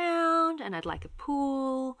run around, and I'd like a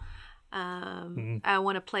pool. I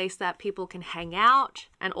want a place that people can hang out,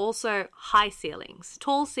 and also high ceilings.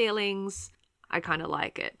 Tall ceilings, I kind of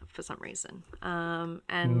like it for some reason.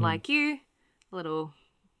 And like you, a little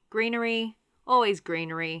greenery, always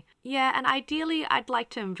greenery. Yeah, and ideally I'd like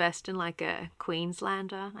to invest in like a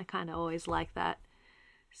Queenslander. I kind of always like that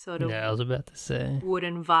sort of I was about to say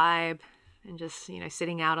wooden vibe, and just,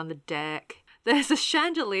 sitting out on the deck. There's a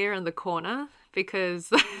chandelier in the corner because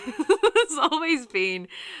it's always been,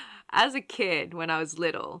 as a kid when I was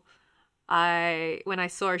little, when I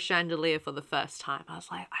saw a chandelier for the first time, I was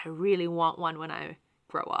like, I really want one when I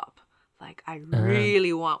grow up. Like, I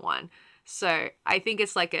really want one. So I think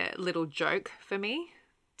it's like a little joke for me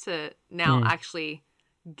to now actually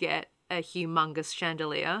get a humongous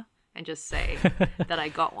chandelier and just say that I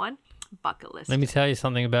got one. Bucket list. Let me tell you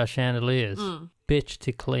something about chandeliers. Bitch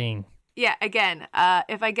to clean. Yeah, again,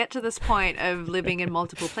 if I get to this point of living in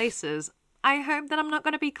multiple places, I hope that I'm not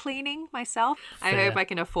going to be cleaning myself. Fair. I hope I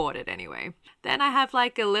can afford it anyway. Then I have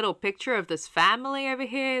like a little picture of this family over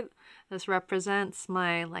here. This represents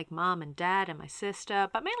my like mom and dad and my sister,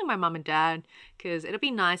 but mainly my mom and dad, because it'd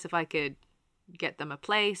be nice if I could get them a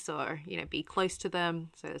place or, be close to them.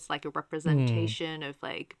 So it's like a representation of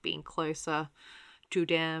like being closer to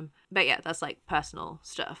them. But yeah, that's like personal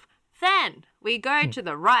stuff. Then we go to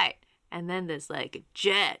the right, and then there's like a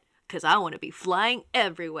jet, because I want to be flying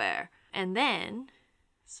everywhere. And then,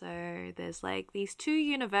 so there's like these 2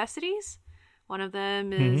 universities. One of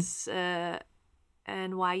them is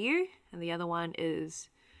NYU, and the other one is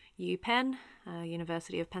UPenn,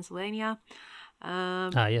 University of Pennsylvania.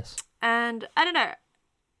 Yes. And I don't know.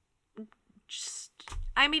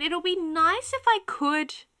 It'll be nice if I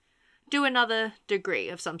could do another degree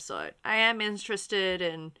of some sort. I am interested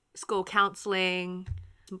in school counseling,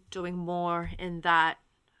 doing more in that,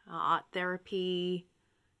 art therapy,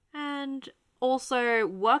 and also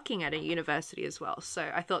working at a university as well.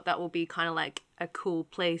 So I thought that will be kind of like a cool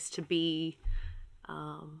place to be,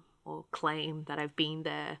 or claim that I've been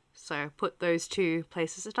there. So put those two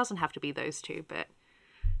places. It doesn't have to be those two, but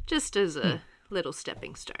just as a little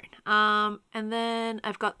stepping stone. And then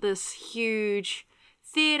I've got this huge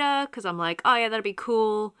theater because I'm like, oh yeah, that'd be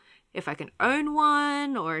cool if I can own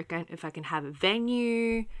one, or if I can have a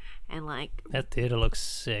venue, and like that theater looks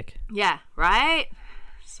sick. Yeah, right.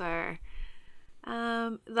 So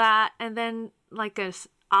that, and then like a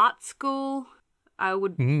art school, I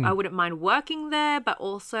wouldn't mind working there, but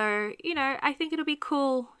also, I think it'll be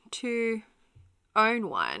cool to own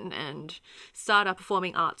one and start a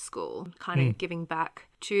performing arts school, kind of giving back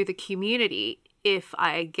to the community if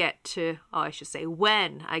I get to,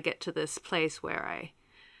 when I get to this place where I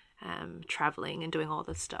am traveling and doing all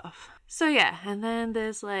this stuff. So yeah, and then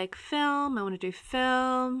there's like film. I want to do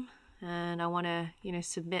film, and I want to,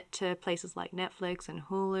 submit to places like Netflix and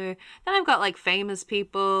Hulu. Then I've got like famous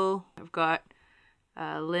people. I've got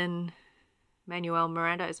Lin-Manuel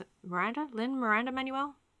Miranda. Is it Miranda?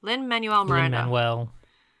 Lin-Manuel Miranda. Lin-Manuel.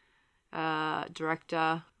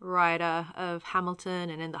 Director, writer of Hamilton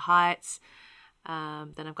and In the Heights.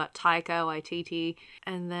 Then I've got Taika Waititi,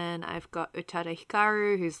 and then I've got Utada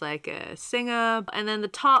Hikaru, who's like a singer. And then the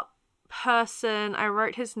top person, I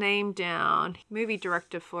wrote his name down, movie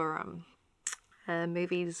director for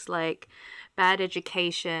movies like Bad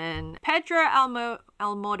Education, Pedro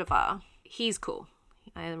Almodovar. He's cool.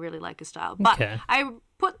 I really like his style. But I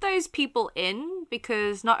put those people in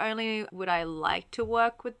because not only would I like to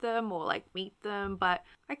work with them or like meet them, but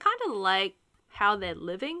I kind of like how they're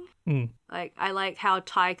living. Like, I like how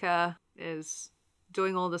Taika is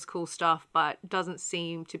doing all this cool stuff but doesn't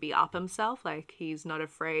seem to be up himself. Like, he's not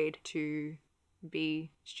afraid to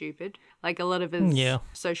be stupid. Like, a lot of his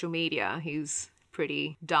social media, he's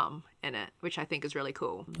pretty dumb in it, which I think is really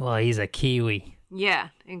cool. Well, he's a Kiwi. Yeah,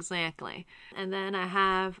 exactly. And then I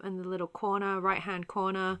have in the little corner, right-hand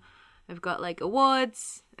corner, I've got like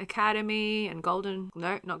awards, Academy, and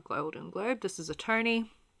not Golden Globe. This is a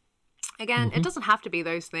Tony. Again, it doesn't have to be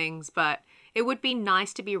those things, but it would be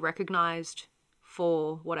nice to be recognized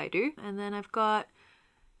for what I do. And then I've got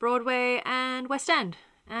Broadway and West End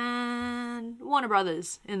and Warner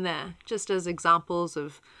Brothers in there, just as examples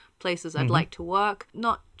of places I'd like to work.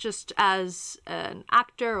 Not just as an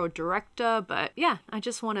actor or director, but yeah, I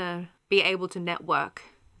just want to be able to network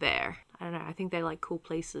there. I don't know, I think they're like cool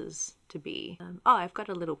places to be. I've got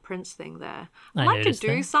a little Prince thing there. I'd like to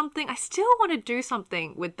do something. I still want to do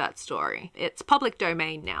something with that story. It's public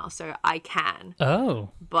domain now, so I can. Oh.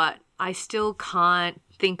 But I still can't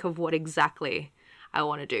think of what exactly I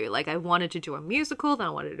want to do. Like, I wanted to do a musical, then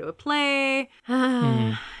I wanted to do a play.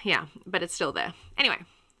 Yeah, but it's still there. Anyway,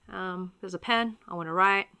 there's a pen. I want to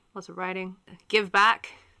write. Lots of writing. Give back.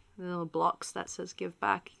 The little blocks that says give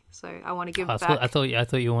back. So I want to give back. I thought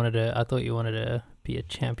you wanted to be a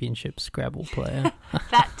championship Scrabble player.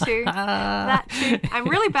 That too. That too. I'm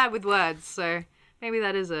really bad with words, so maybe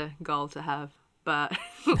that is a goal to have. But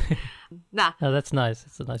nah. Oh, that's nice.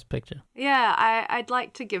 It's a nice picture. Yeah, I'd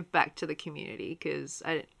like to give back to the community because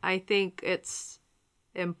I think it's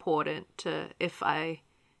important to, if I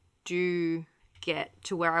do get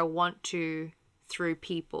to where I want to through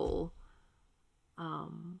people,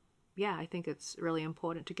 I think it's really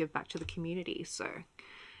important to give back to the community. So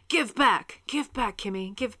give back,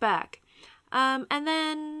 Kimmy, give back. And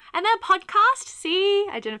then podcast. See,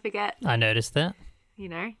 I didn't forget. I noticed that.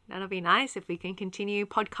 That'll be nice if we can continue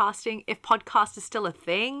podcasting. If podcast is still a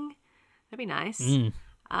thing, that'd be nice.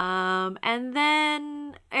 And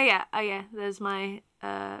then, there's my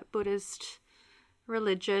Buddhist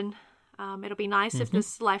religion. It'll be nice if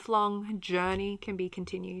this lifelong journey can be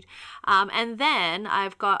continued. And then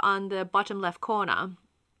I've got on the bottom left corner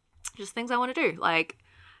just things I want to do, like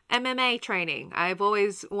MMA training. I've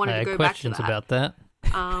always wanted to go back to that. Questions about that.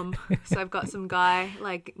 So I've got some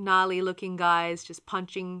gnarly looking guys just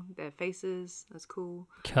punching their faces. That's cool.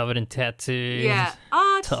 Covered in tattoos. Yeah.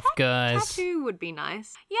 Tough guys. Tattoo would be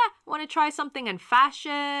nice. Yeah. Want to try something in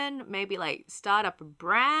fashion. Maybe like start up a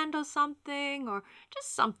brand or something, or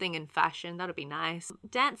just something in fashion. That'll be nice.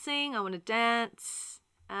 Dancing. I want to dance.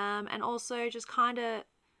 And also just kind of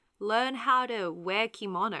learn how to wear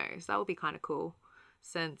kimonos. That would be kind of cool,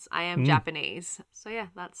 since I am Japanese. So yeah,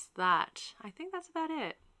 that's that. I think that's about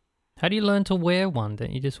it. How do you learn to wear one?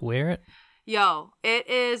 Don't you just wear it? Yo, it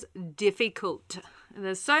is difficult.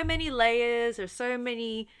 There's so many layers. There's so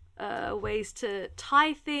many ways to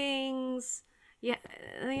tie things. Yeah,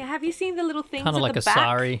 have you seen the little things Kind of at like the a back?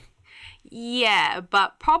 sari. Yeah,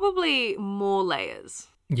 but probably more layers.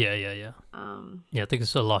 Yeah. Yeah, I think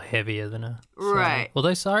it's a lot heavier than a sari. Right.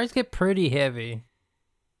 Although saris get pretty heavy.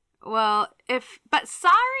 Well, but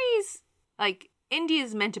saris, like,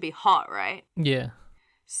 India's meant to be hot, right? Yeah,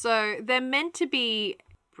 So they're meant to be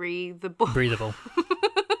breathable. breathable.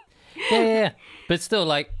 Yeah. But still,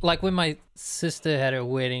 like when my sister had her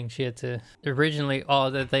wedding, she had to originally,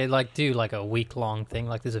 they like do like a week-long thing.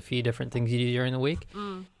 Like there's a few different things you do during the week.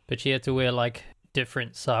 But she had to wear like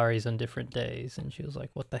different saris on different days. And she was like,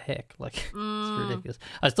 what the heck? Like, it's ridiculous.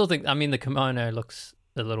 I still think, I mean, the kimono looks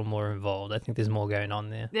a little more involved. I think there's more going on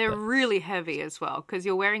there. They're but- really heavy as well because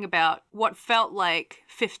you're wearing about what felt like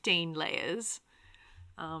 15 layers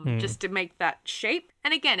just to make that shape.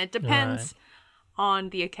 And again, it depends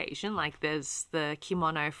on the occasion. Like there's the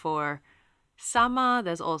kimono for summer.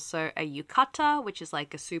 There's also a yukata, which is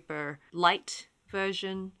like a super light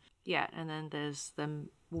version. Yeah, and then there's the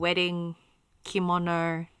wedding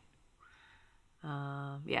kimono.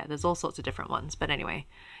 Yeah, there's all sorts of different ones. But anyway,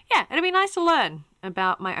 yeah, it'd be nice to learn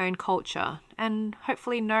about my own culture and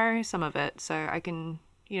hopefully know some of it so I can,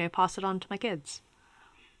 pass it on to my kids.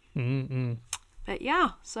 But yeah,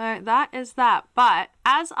 so that is that. But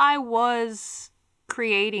as I was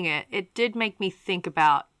creating it, it did make me think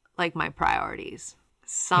about like my priorities.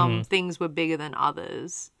 Some things were bigger than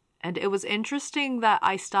others. And it was interesting that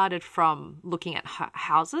I started from looking at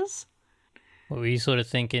houses. Well, were you sort of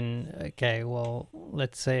thinking, okay, well,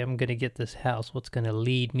 let's say I'm going to get this house. What's going to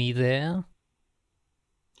lead me there?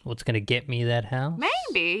 What's going to get me that house?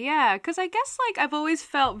 Maybe, yeah. Because I guess like I've always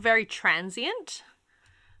felt very transient.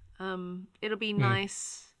 It'll be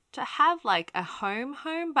nice to have like a home,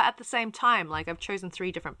 but at the same time, like I've chosen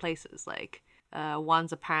 3 different places. Like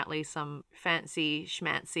one's apparently some fancy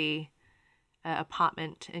schmancy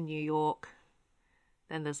apartment in New York.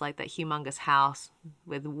 Then there's like that humongous house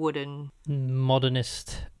with wooden...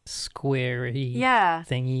 Modernist, squarey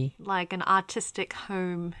thingy. Like an artistic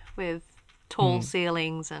home with tall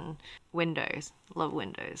ceilings and windows. Love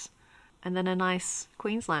windows. And then a nice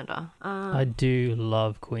Queenslander. I do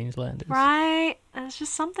love Queenslanders. Right? There's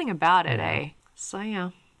just something about it, eh? So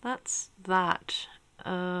yeah, that's that.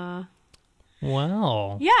 Wow.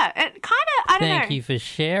 Yeah, it kind of, I don't know. Thank you for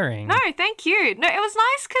sharing. No, thank you. No, it was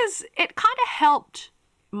nice because it kind of helped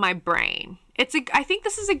my brain. I think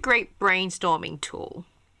this is a great brainstorming tool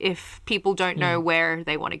if people don't know where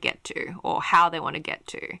they want to get to or how they want to get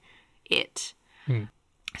to it.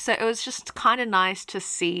 So it was just kind of nice to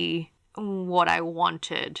see what I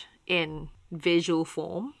wanted in visual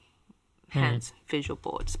form, hence visual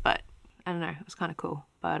boards. But I don't know, it was kind of cool.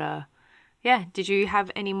 But yeah, did you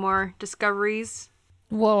have any more discoveries?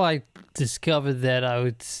 Well, I discovered that I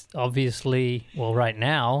would obviously, well, right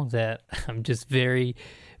now, that I'm just very,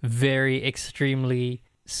 very extremely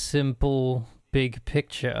simple, big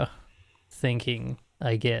picture thinking,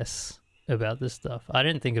 I guess, about this stuff. I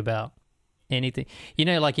didn't think about anything.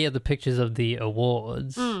 Like the pictures of the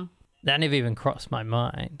awards, that never even crossed my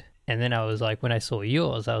mind. And then I was like, when I saw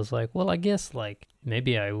yours, I was like, well, I guess like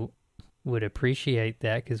maybe I would appreciate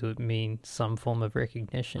that because it would mean some form of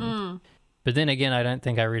recognition. But then again, I don't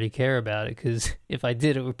think I really care about it because if I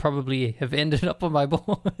did, it would probably have ended up on my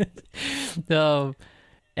board.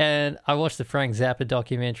 And I watched the Frank Zappa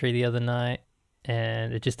documentary the other night,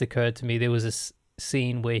 and it just occurred to me there was a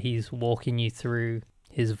scene where he's walking you through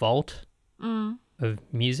his vault of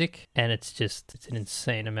music, and it's an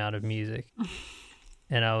insane amount of music.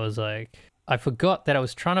 And I was like, I forgot that I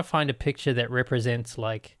was trying to find a picture that represents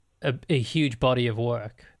like a huge body of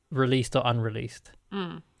work, released or unreleased.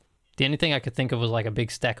 The only thing I could think of was like a big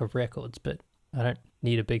stack of records, but I don't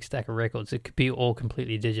need a big stack of records. It could be all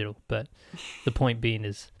completely digital, but the point being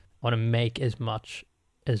is I want to make as much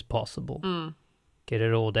as possible. Get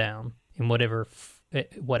it all down in whatever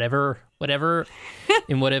in whatever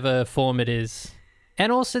form it is.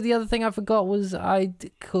 And also the other thing I forgot was I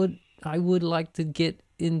would like to get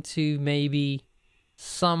into maybe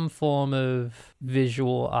some form of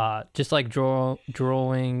visual art, just like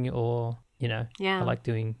drawing or, I like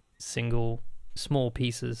doing small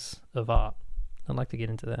pieces of art. I'd like to get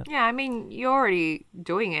into that. Yeah, I mean, you're already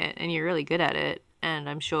doing it and you're really good at it. And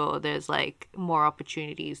I'm sure there's like more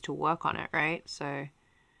opportunities to work on it, right? So,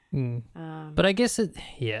 but I guess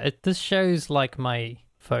this shows like my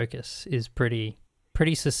focus is pretty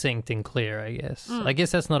succinct and clear, I guess. I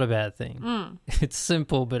guess that's not a bad thing. It's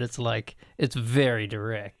simple, but it's very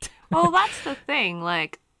direct. Well, that's the thing.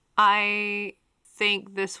 Like, I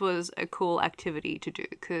think this was a cool activity to do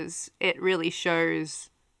because it really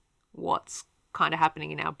shows what's kind of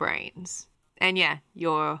happening in our brains. And yeah,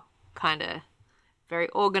 you're kind of very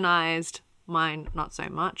organized. Mine, not so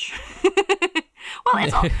much.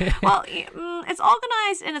 It's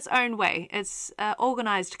organized in its own way. It's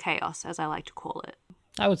organized chaos, as I like to call it.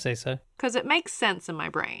 I would say so. Because it makes sense in my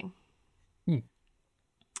brain.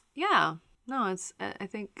 Yeah. No, I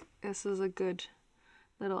think this is a good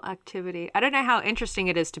little activity. I don't know how interesting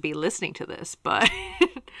it is to be listening to this, but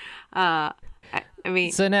I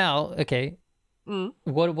mean. So now, okay.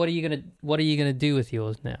 What are you gonna do with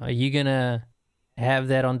yours now? Are you gonna have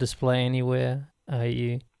that on display anywhere? Are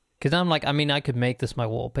you? Because I could make this my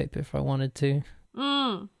wallpaper if I wanted to.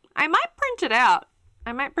 I might print it out.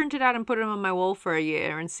 I might print it out and put it on my wall for a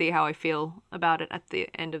year and see how I feel about it at the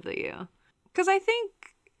end of the year. Because I think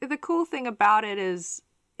the cool thing about it is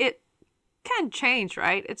it can change,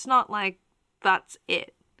 right? It's not like that's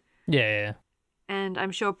it. Yeah. And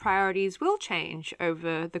I'm sure priorities will change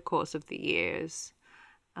over the course of the years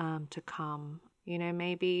to come. You know,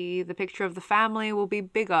 maybe the picture of the family will be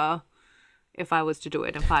bigger if I was to do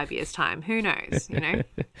it in 5 years' time. Who knows, you know?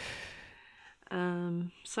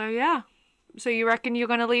 So, yeah. So you reckon you're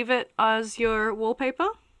going to leave it as your wallpaper?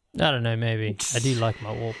 I don't know, maybe. I do like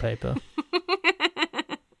my wallpaper.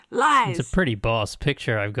 Lies! It's a pretty boss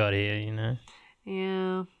picture I've got here, you know?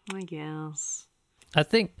 Yeah, I guess. I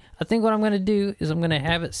think what I'm going to do is I'm going to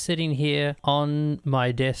have it sitting here on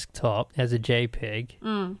my desktop as a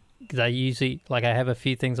JPEG. Because I usually, I have a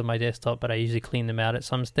few things on my desktop, but I usually clean them out at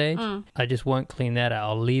some stage. I just won't clean that out.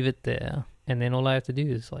 I'll leave it there. And then all I have to do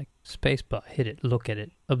is, spacebar, hit it, look at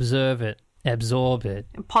it, observe it, absorb it.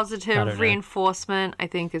 Positive reinforcement, I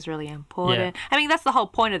think, is really important. Yeah. I mean, that's the whole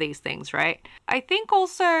point of these things, right? I think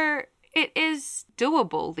also it is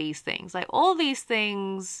doable, these things. All these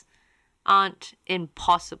things aren't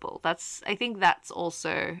impossible. I think that's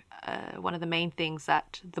also one of the main things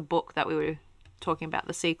that the book that we were talking about,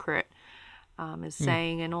 The Secret, is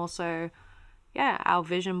saying. And also, our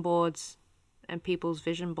vision boards and people's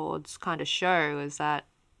vision boards kind of show is that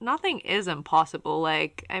nothing is impossible.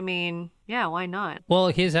 Why not? Well,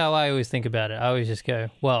 here's how I always think about it. I always just go,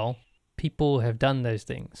 well, people have done those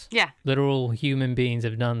things. Yeah. Literal human beings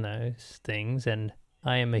have done those things, and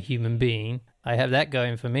I am a human being. I have that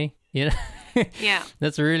going for me, you know? Yeah.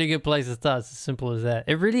 That's a really good place to start. It's as simple as that.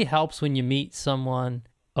 It really helps when you meet someone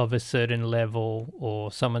of a certain level or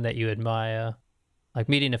someone that you admire. Like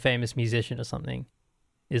meeting a famous musician or something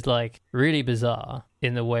is really bizarre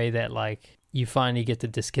in the way that you finally get to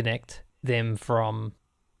disconnect them from,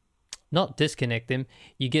 not disconnect them,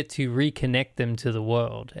 you get to reconnect them to the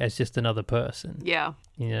world as just another person. Yeah.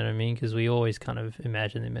 You know what I mean? Because we always kind of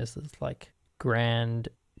imagine them as this grand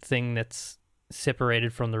thing that's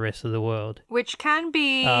separated from the rest of the world. Which can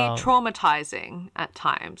be traumatizing at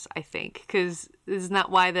times, I think. Because isn't that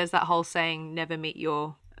why there's that whole saying, never meet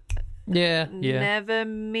your... Yeah. Never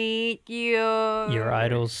meet your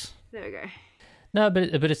idols. There we go. No,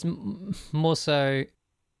 but it's more so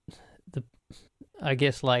I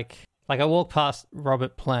guess I walked past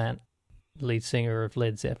Robert Plant, lead singer of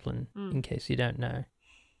Led Zeppelin, in case you don't know.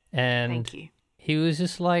 And thank you. He was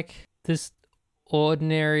just this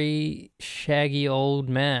ordinary, shaggy old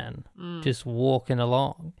man just walking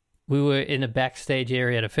along. We were in a backstage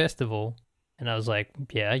area at a festival, and I was like,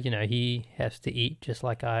 yeah, he has to eat just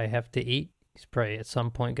like I have to eat. He's probably at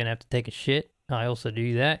some point going to have to take a shit. I also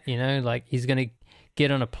do that, he's going to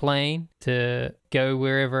get on a plane to go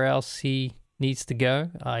wherever else he needs to go.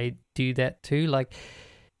 I do that too.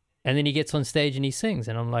 And then he gets on stage and he sings,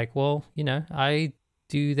 and I'm like, well, I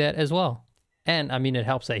do that as well. And I mean, it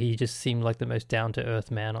helps that he just seemed like the most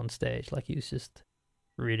down-to-earth man on stage. He was just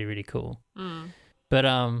really, really cool. But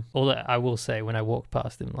although I will say, when I walked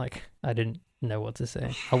past him, I didn't know what to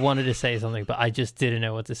say. I wanted to say something, but I just didn't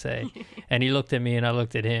know what to say. And he looked at me and I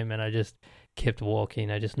looked at him, and I just kept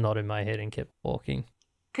walking. I just nodded my head and kept walking.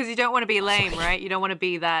 Because you don't want to be lame, right? You don't want to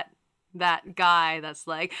be that guy that's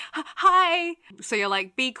like, hi. So you're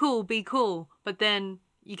like, be cool. But then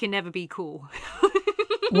you can never be cool.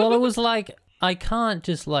 Well, it was I can't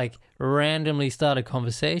just randomly start a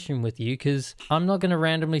conversation with you, because I'm not going to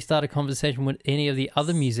randomly start a conversation with any of the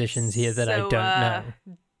other musicians here that I don't know.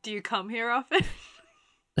 Do you come here often?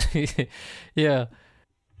 Yeah.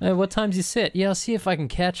 What time's your set? Yeah, I'll see if I can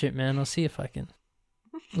catch it, man. I'll see if I can.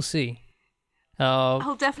 We'll see.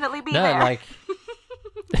 I'll definitely be there.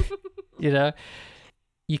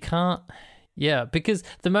 You can't. Yeah, because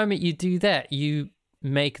the moment you do that, you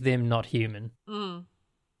make them not human.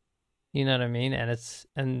 You know what I mean?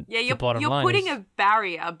 And you're putting a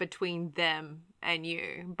barrier between them and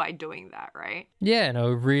you by doing that, right? Yeah, no,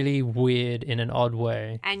 really weird in an odd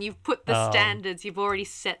way. And you've put the standards, you've already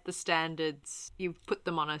set the standards, you've put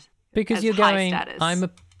them on a Because as you're high going, status.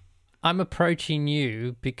 I'm approaching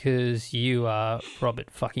you because you are Robert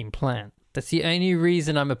fucking Plant. That's the only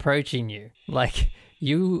reason I'm approaching you. Like,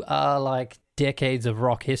 you are like decades of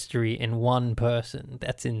rock history in one person.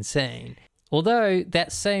 That's insane. Although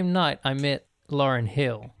that same night I met Lauryn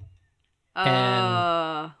Hill.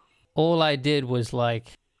 And all I did was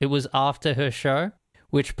like, it was after her show,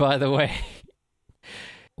 which by the way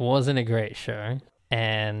wasn't a great show.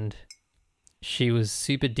 And she was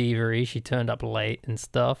super diva-y. She turned up late and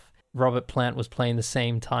stuff. Robert Plant was playing the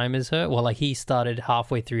same time as her. Well, like he started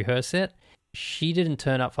halfway through her set. She didn't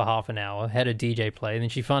turn up for half an hour, had a DJ play, and then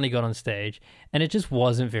she finally got on stage, and it just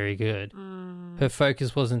wasn't very good. Her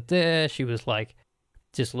focus wasn't there. She was like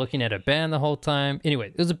just looking at her band the whole time. Anyway,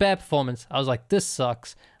 it was a bad performance. I was like, this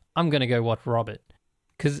sucks. I'm going to go watch Robert.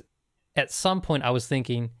 Because at some point I was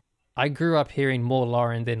thinking, I grew up hearing more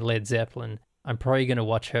Lauren than Led Zeppelin. I'm probably going to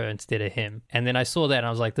watch her instead of him. And then I saw that and I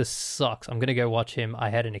was like, this sucks. I'm going to go watch him. I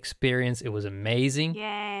had an experience. It was amazing.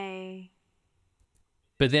 Yay.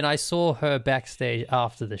 But then I saw her backstage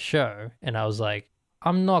after the show and I was like,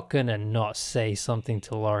 I'm not going to not say something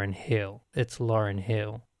to Lauryn Hill. It's Lauryn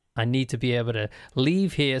Hill. I need to be able to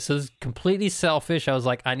leave here. So it's completely selfish. I was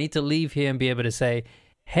like, I need to leave here and be able to say,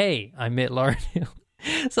 hey, I met Lauryn Hill.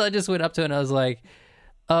 So I just went up to her and I was like,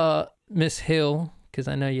 Miss Hill, because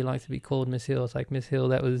I know you like to be called Miss Hill. It's like, Miss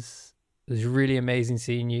Hill, it was really amazing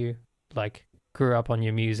seeing you. Like, grew up on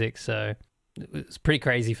your music, so it was pretty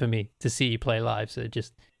crazy for me to see you play live. So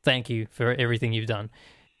just thank you for everything you've done.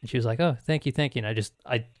 And she was like, oh, thank you. And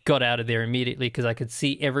I got out of there immediately because I could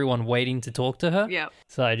see everyone waiting to talk to her. Yep.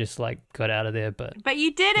 So I just like got out of there. But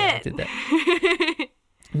you did yeah, it. I did that.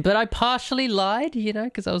 But I partially lied,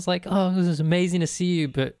 because I was like, oh, this is amazing to see you.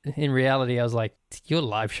 But in reality, I was like, your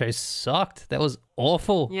live show sucked. That was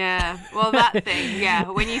awful. Yeah. Well, that thing. Yeah.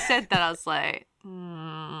 When you said that, I was like,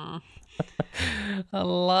 I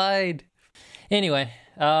lied. Anyway,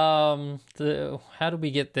 how did we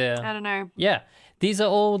get there? I don't know. Yeah. These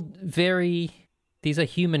are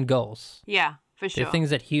human goals. Yeah, for sure. They're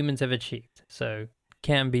things that humans have achieved. So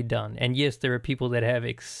can be done. And yes, there are people that have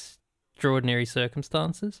extraordinary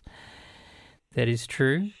circumstances. That is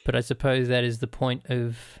true. But I suppose that is the point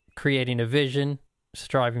of creating a vision.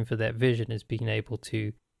 Striving for that vision is being able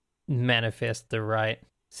to manifest the right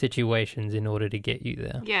situations in order to get you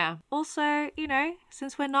there. Yeah. Also,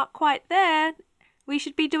 since we're not quite there, we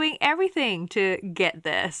should be doing everything to get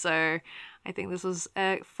there. So I think this was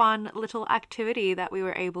a fun little activity that we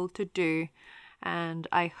were able to do. And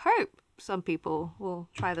I hope some people will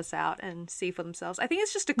try this out and see for themselves. I think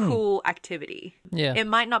it's just a cool activity. Yeah. It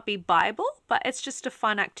might not be Bible, but it's just a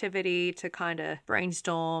fun activity to kind of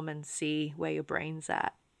brainstorm and see where your brain's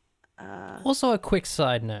at. Also, a quick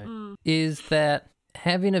side note is that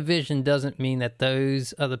having a vision doesn't mean that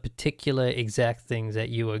those are the particular exact things that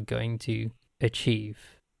you are going to achieve.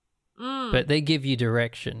 But they give you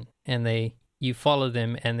direction and you follow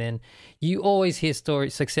them, and then you always hear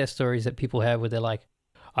success stories that people have where they're like,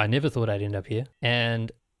 I never thought I'd end up here.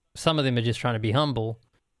 And some of them are just trying to be humble,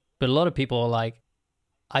 but a lot of people are like,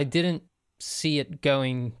 I didn't see it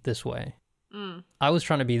going this way. I was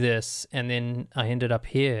trying to be this, and then I ended up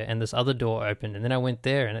here, and this other door opened, and then I went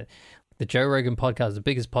there, and the Joe Rogan podcast, the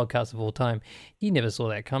biggest podcast of all time, he never saw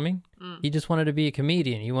that coming. He just wanted to be a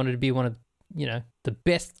comedian. He wanted to be one of, the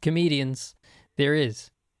best comedians there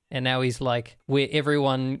is. And now he's like where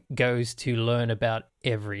everyone goes to learn about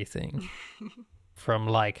everything. From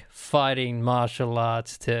like fighting, martial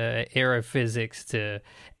arts, to aerophysics, to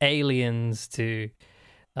aliens, to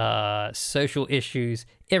social issues,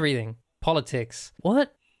 everything. Politics.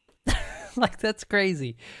 What? Like, that's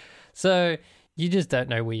crazy. So you just don't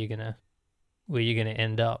know where you're gonna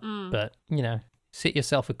end up. But, set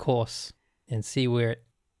yourself a course and see where it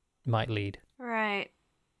might lead. Right.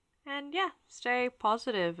 And yeah, stay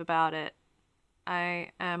positive about it.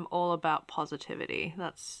 I am all about positivity.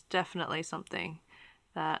 That's definitely something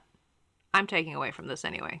that I'm taking away from this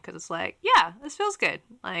anyway, because it's like, yeah, this feels good.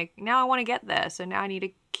 Like, now I want to get there, so now I need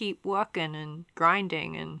to keep working and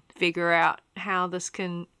grinding and figure out how this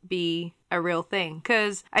can be a real thing.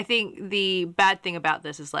 Because I think the bad thing about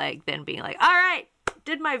this is like then being like, all right,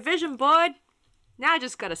 did my vision board. Now I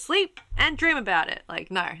just gotta sleep and dream about it.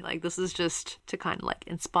 Like, no, like this is just to kind of like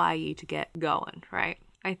inspire you to get going, right?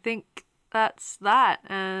 I think that's that.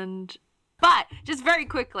 But just very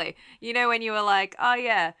quickly, when you were like, oh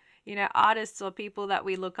yeah, artists or people that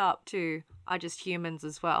we look up to are just humans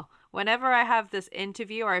as well. whenever I have this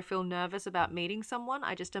interview or I feel nervous about meeting someone,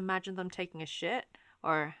 I just imagine them taking a shit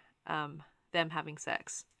or them having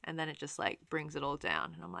sex. And then it just like brings it all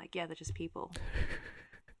down. And I'm like, yeah, they're just people.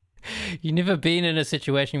 You never been in a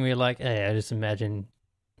situation where you're like, hey, I just imagine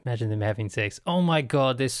them having sex. Oh my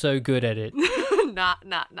God, they're so good at it. Nah.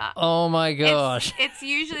 Oh my gosh. It's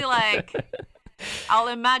usually like, I'll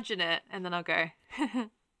imagine it and then I'll go,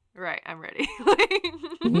 right, I'm ready.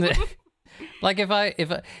 Like if I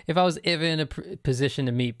was ever in a position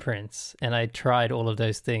to meet Prince and I tried all of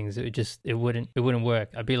those things, it wouldn't work.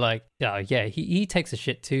 I'd be like, oh yeah, he takes a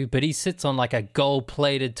shit too, but he sits on like a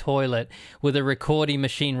gold-plated toilet with a recording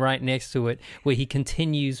machine right next to it where he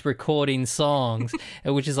continues recording songs,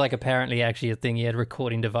 which is like apparently actually a thing. He had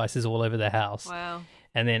recording devices all over the house. Wow.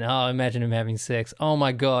 And then imagine him having sex. Oh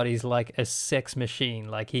my God, he's like a sex machine.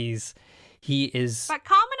 Like he is. But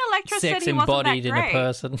Carmen Electra said sex he wasn't that embodied in a great.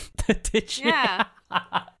 person. Did you? Yeah.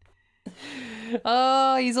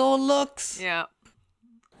 Oh, he's all looks. Yeah.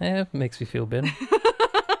 Yeah, makes me feel better.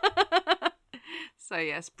 So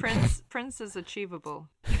yes, Prince is achievable.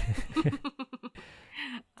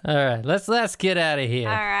 All right, let's get out of here.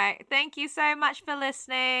 All right. Thank you so much for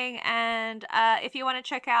listening. And if you want to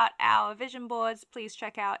check out our vision boards, please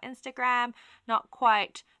check out Instagram. Not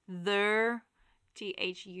quite the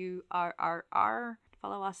THURRR.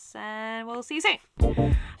 Follow us and we'll see you soon.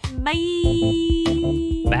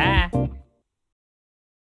 Bye. Bye.